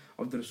sunnah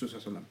of the Rasul.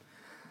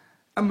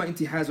 أما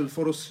انتهاز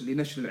الفرص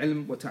لنشر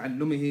العلم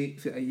وتعلمه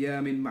في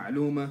أيام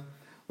معلومة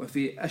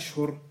وفي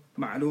أشهر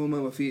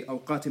معلومة وفي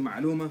أوقات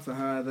معلومة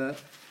فهذا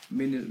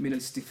من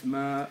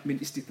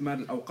استثمار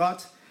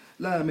الأوقات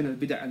لا من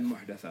البدع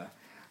المحدثة.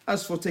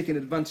 As for taking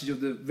advantage of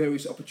the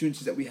various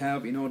opportunities that we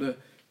have in order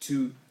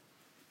to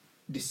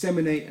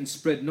disseminate and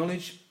spread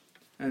knowledge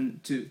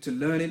and to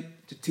learn it,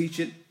 to teach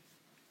it,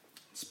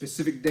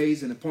 specific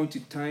days and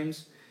appointed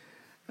times,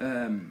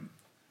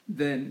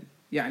 then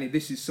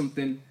this is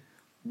something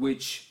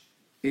which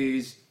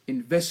is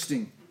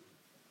investing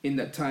in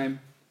that time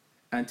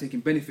and taking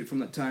benefit from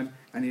that time,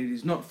 and it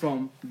is not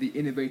from the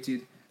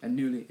innovated and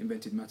newly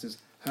invented matters.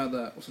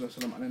 هذا وصلى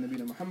الله على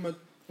نبينا محمد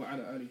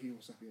وعلى آله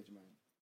وصحبه أجمعين.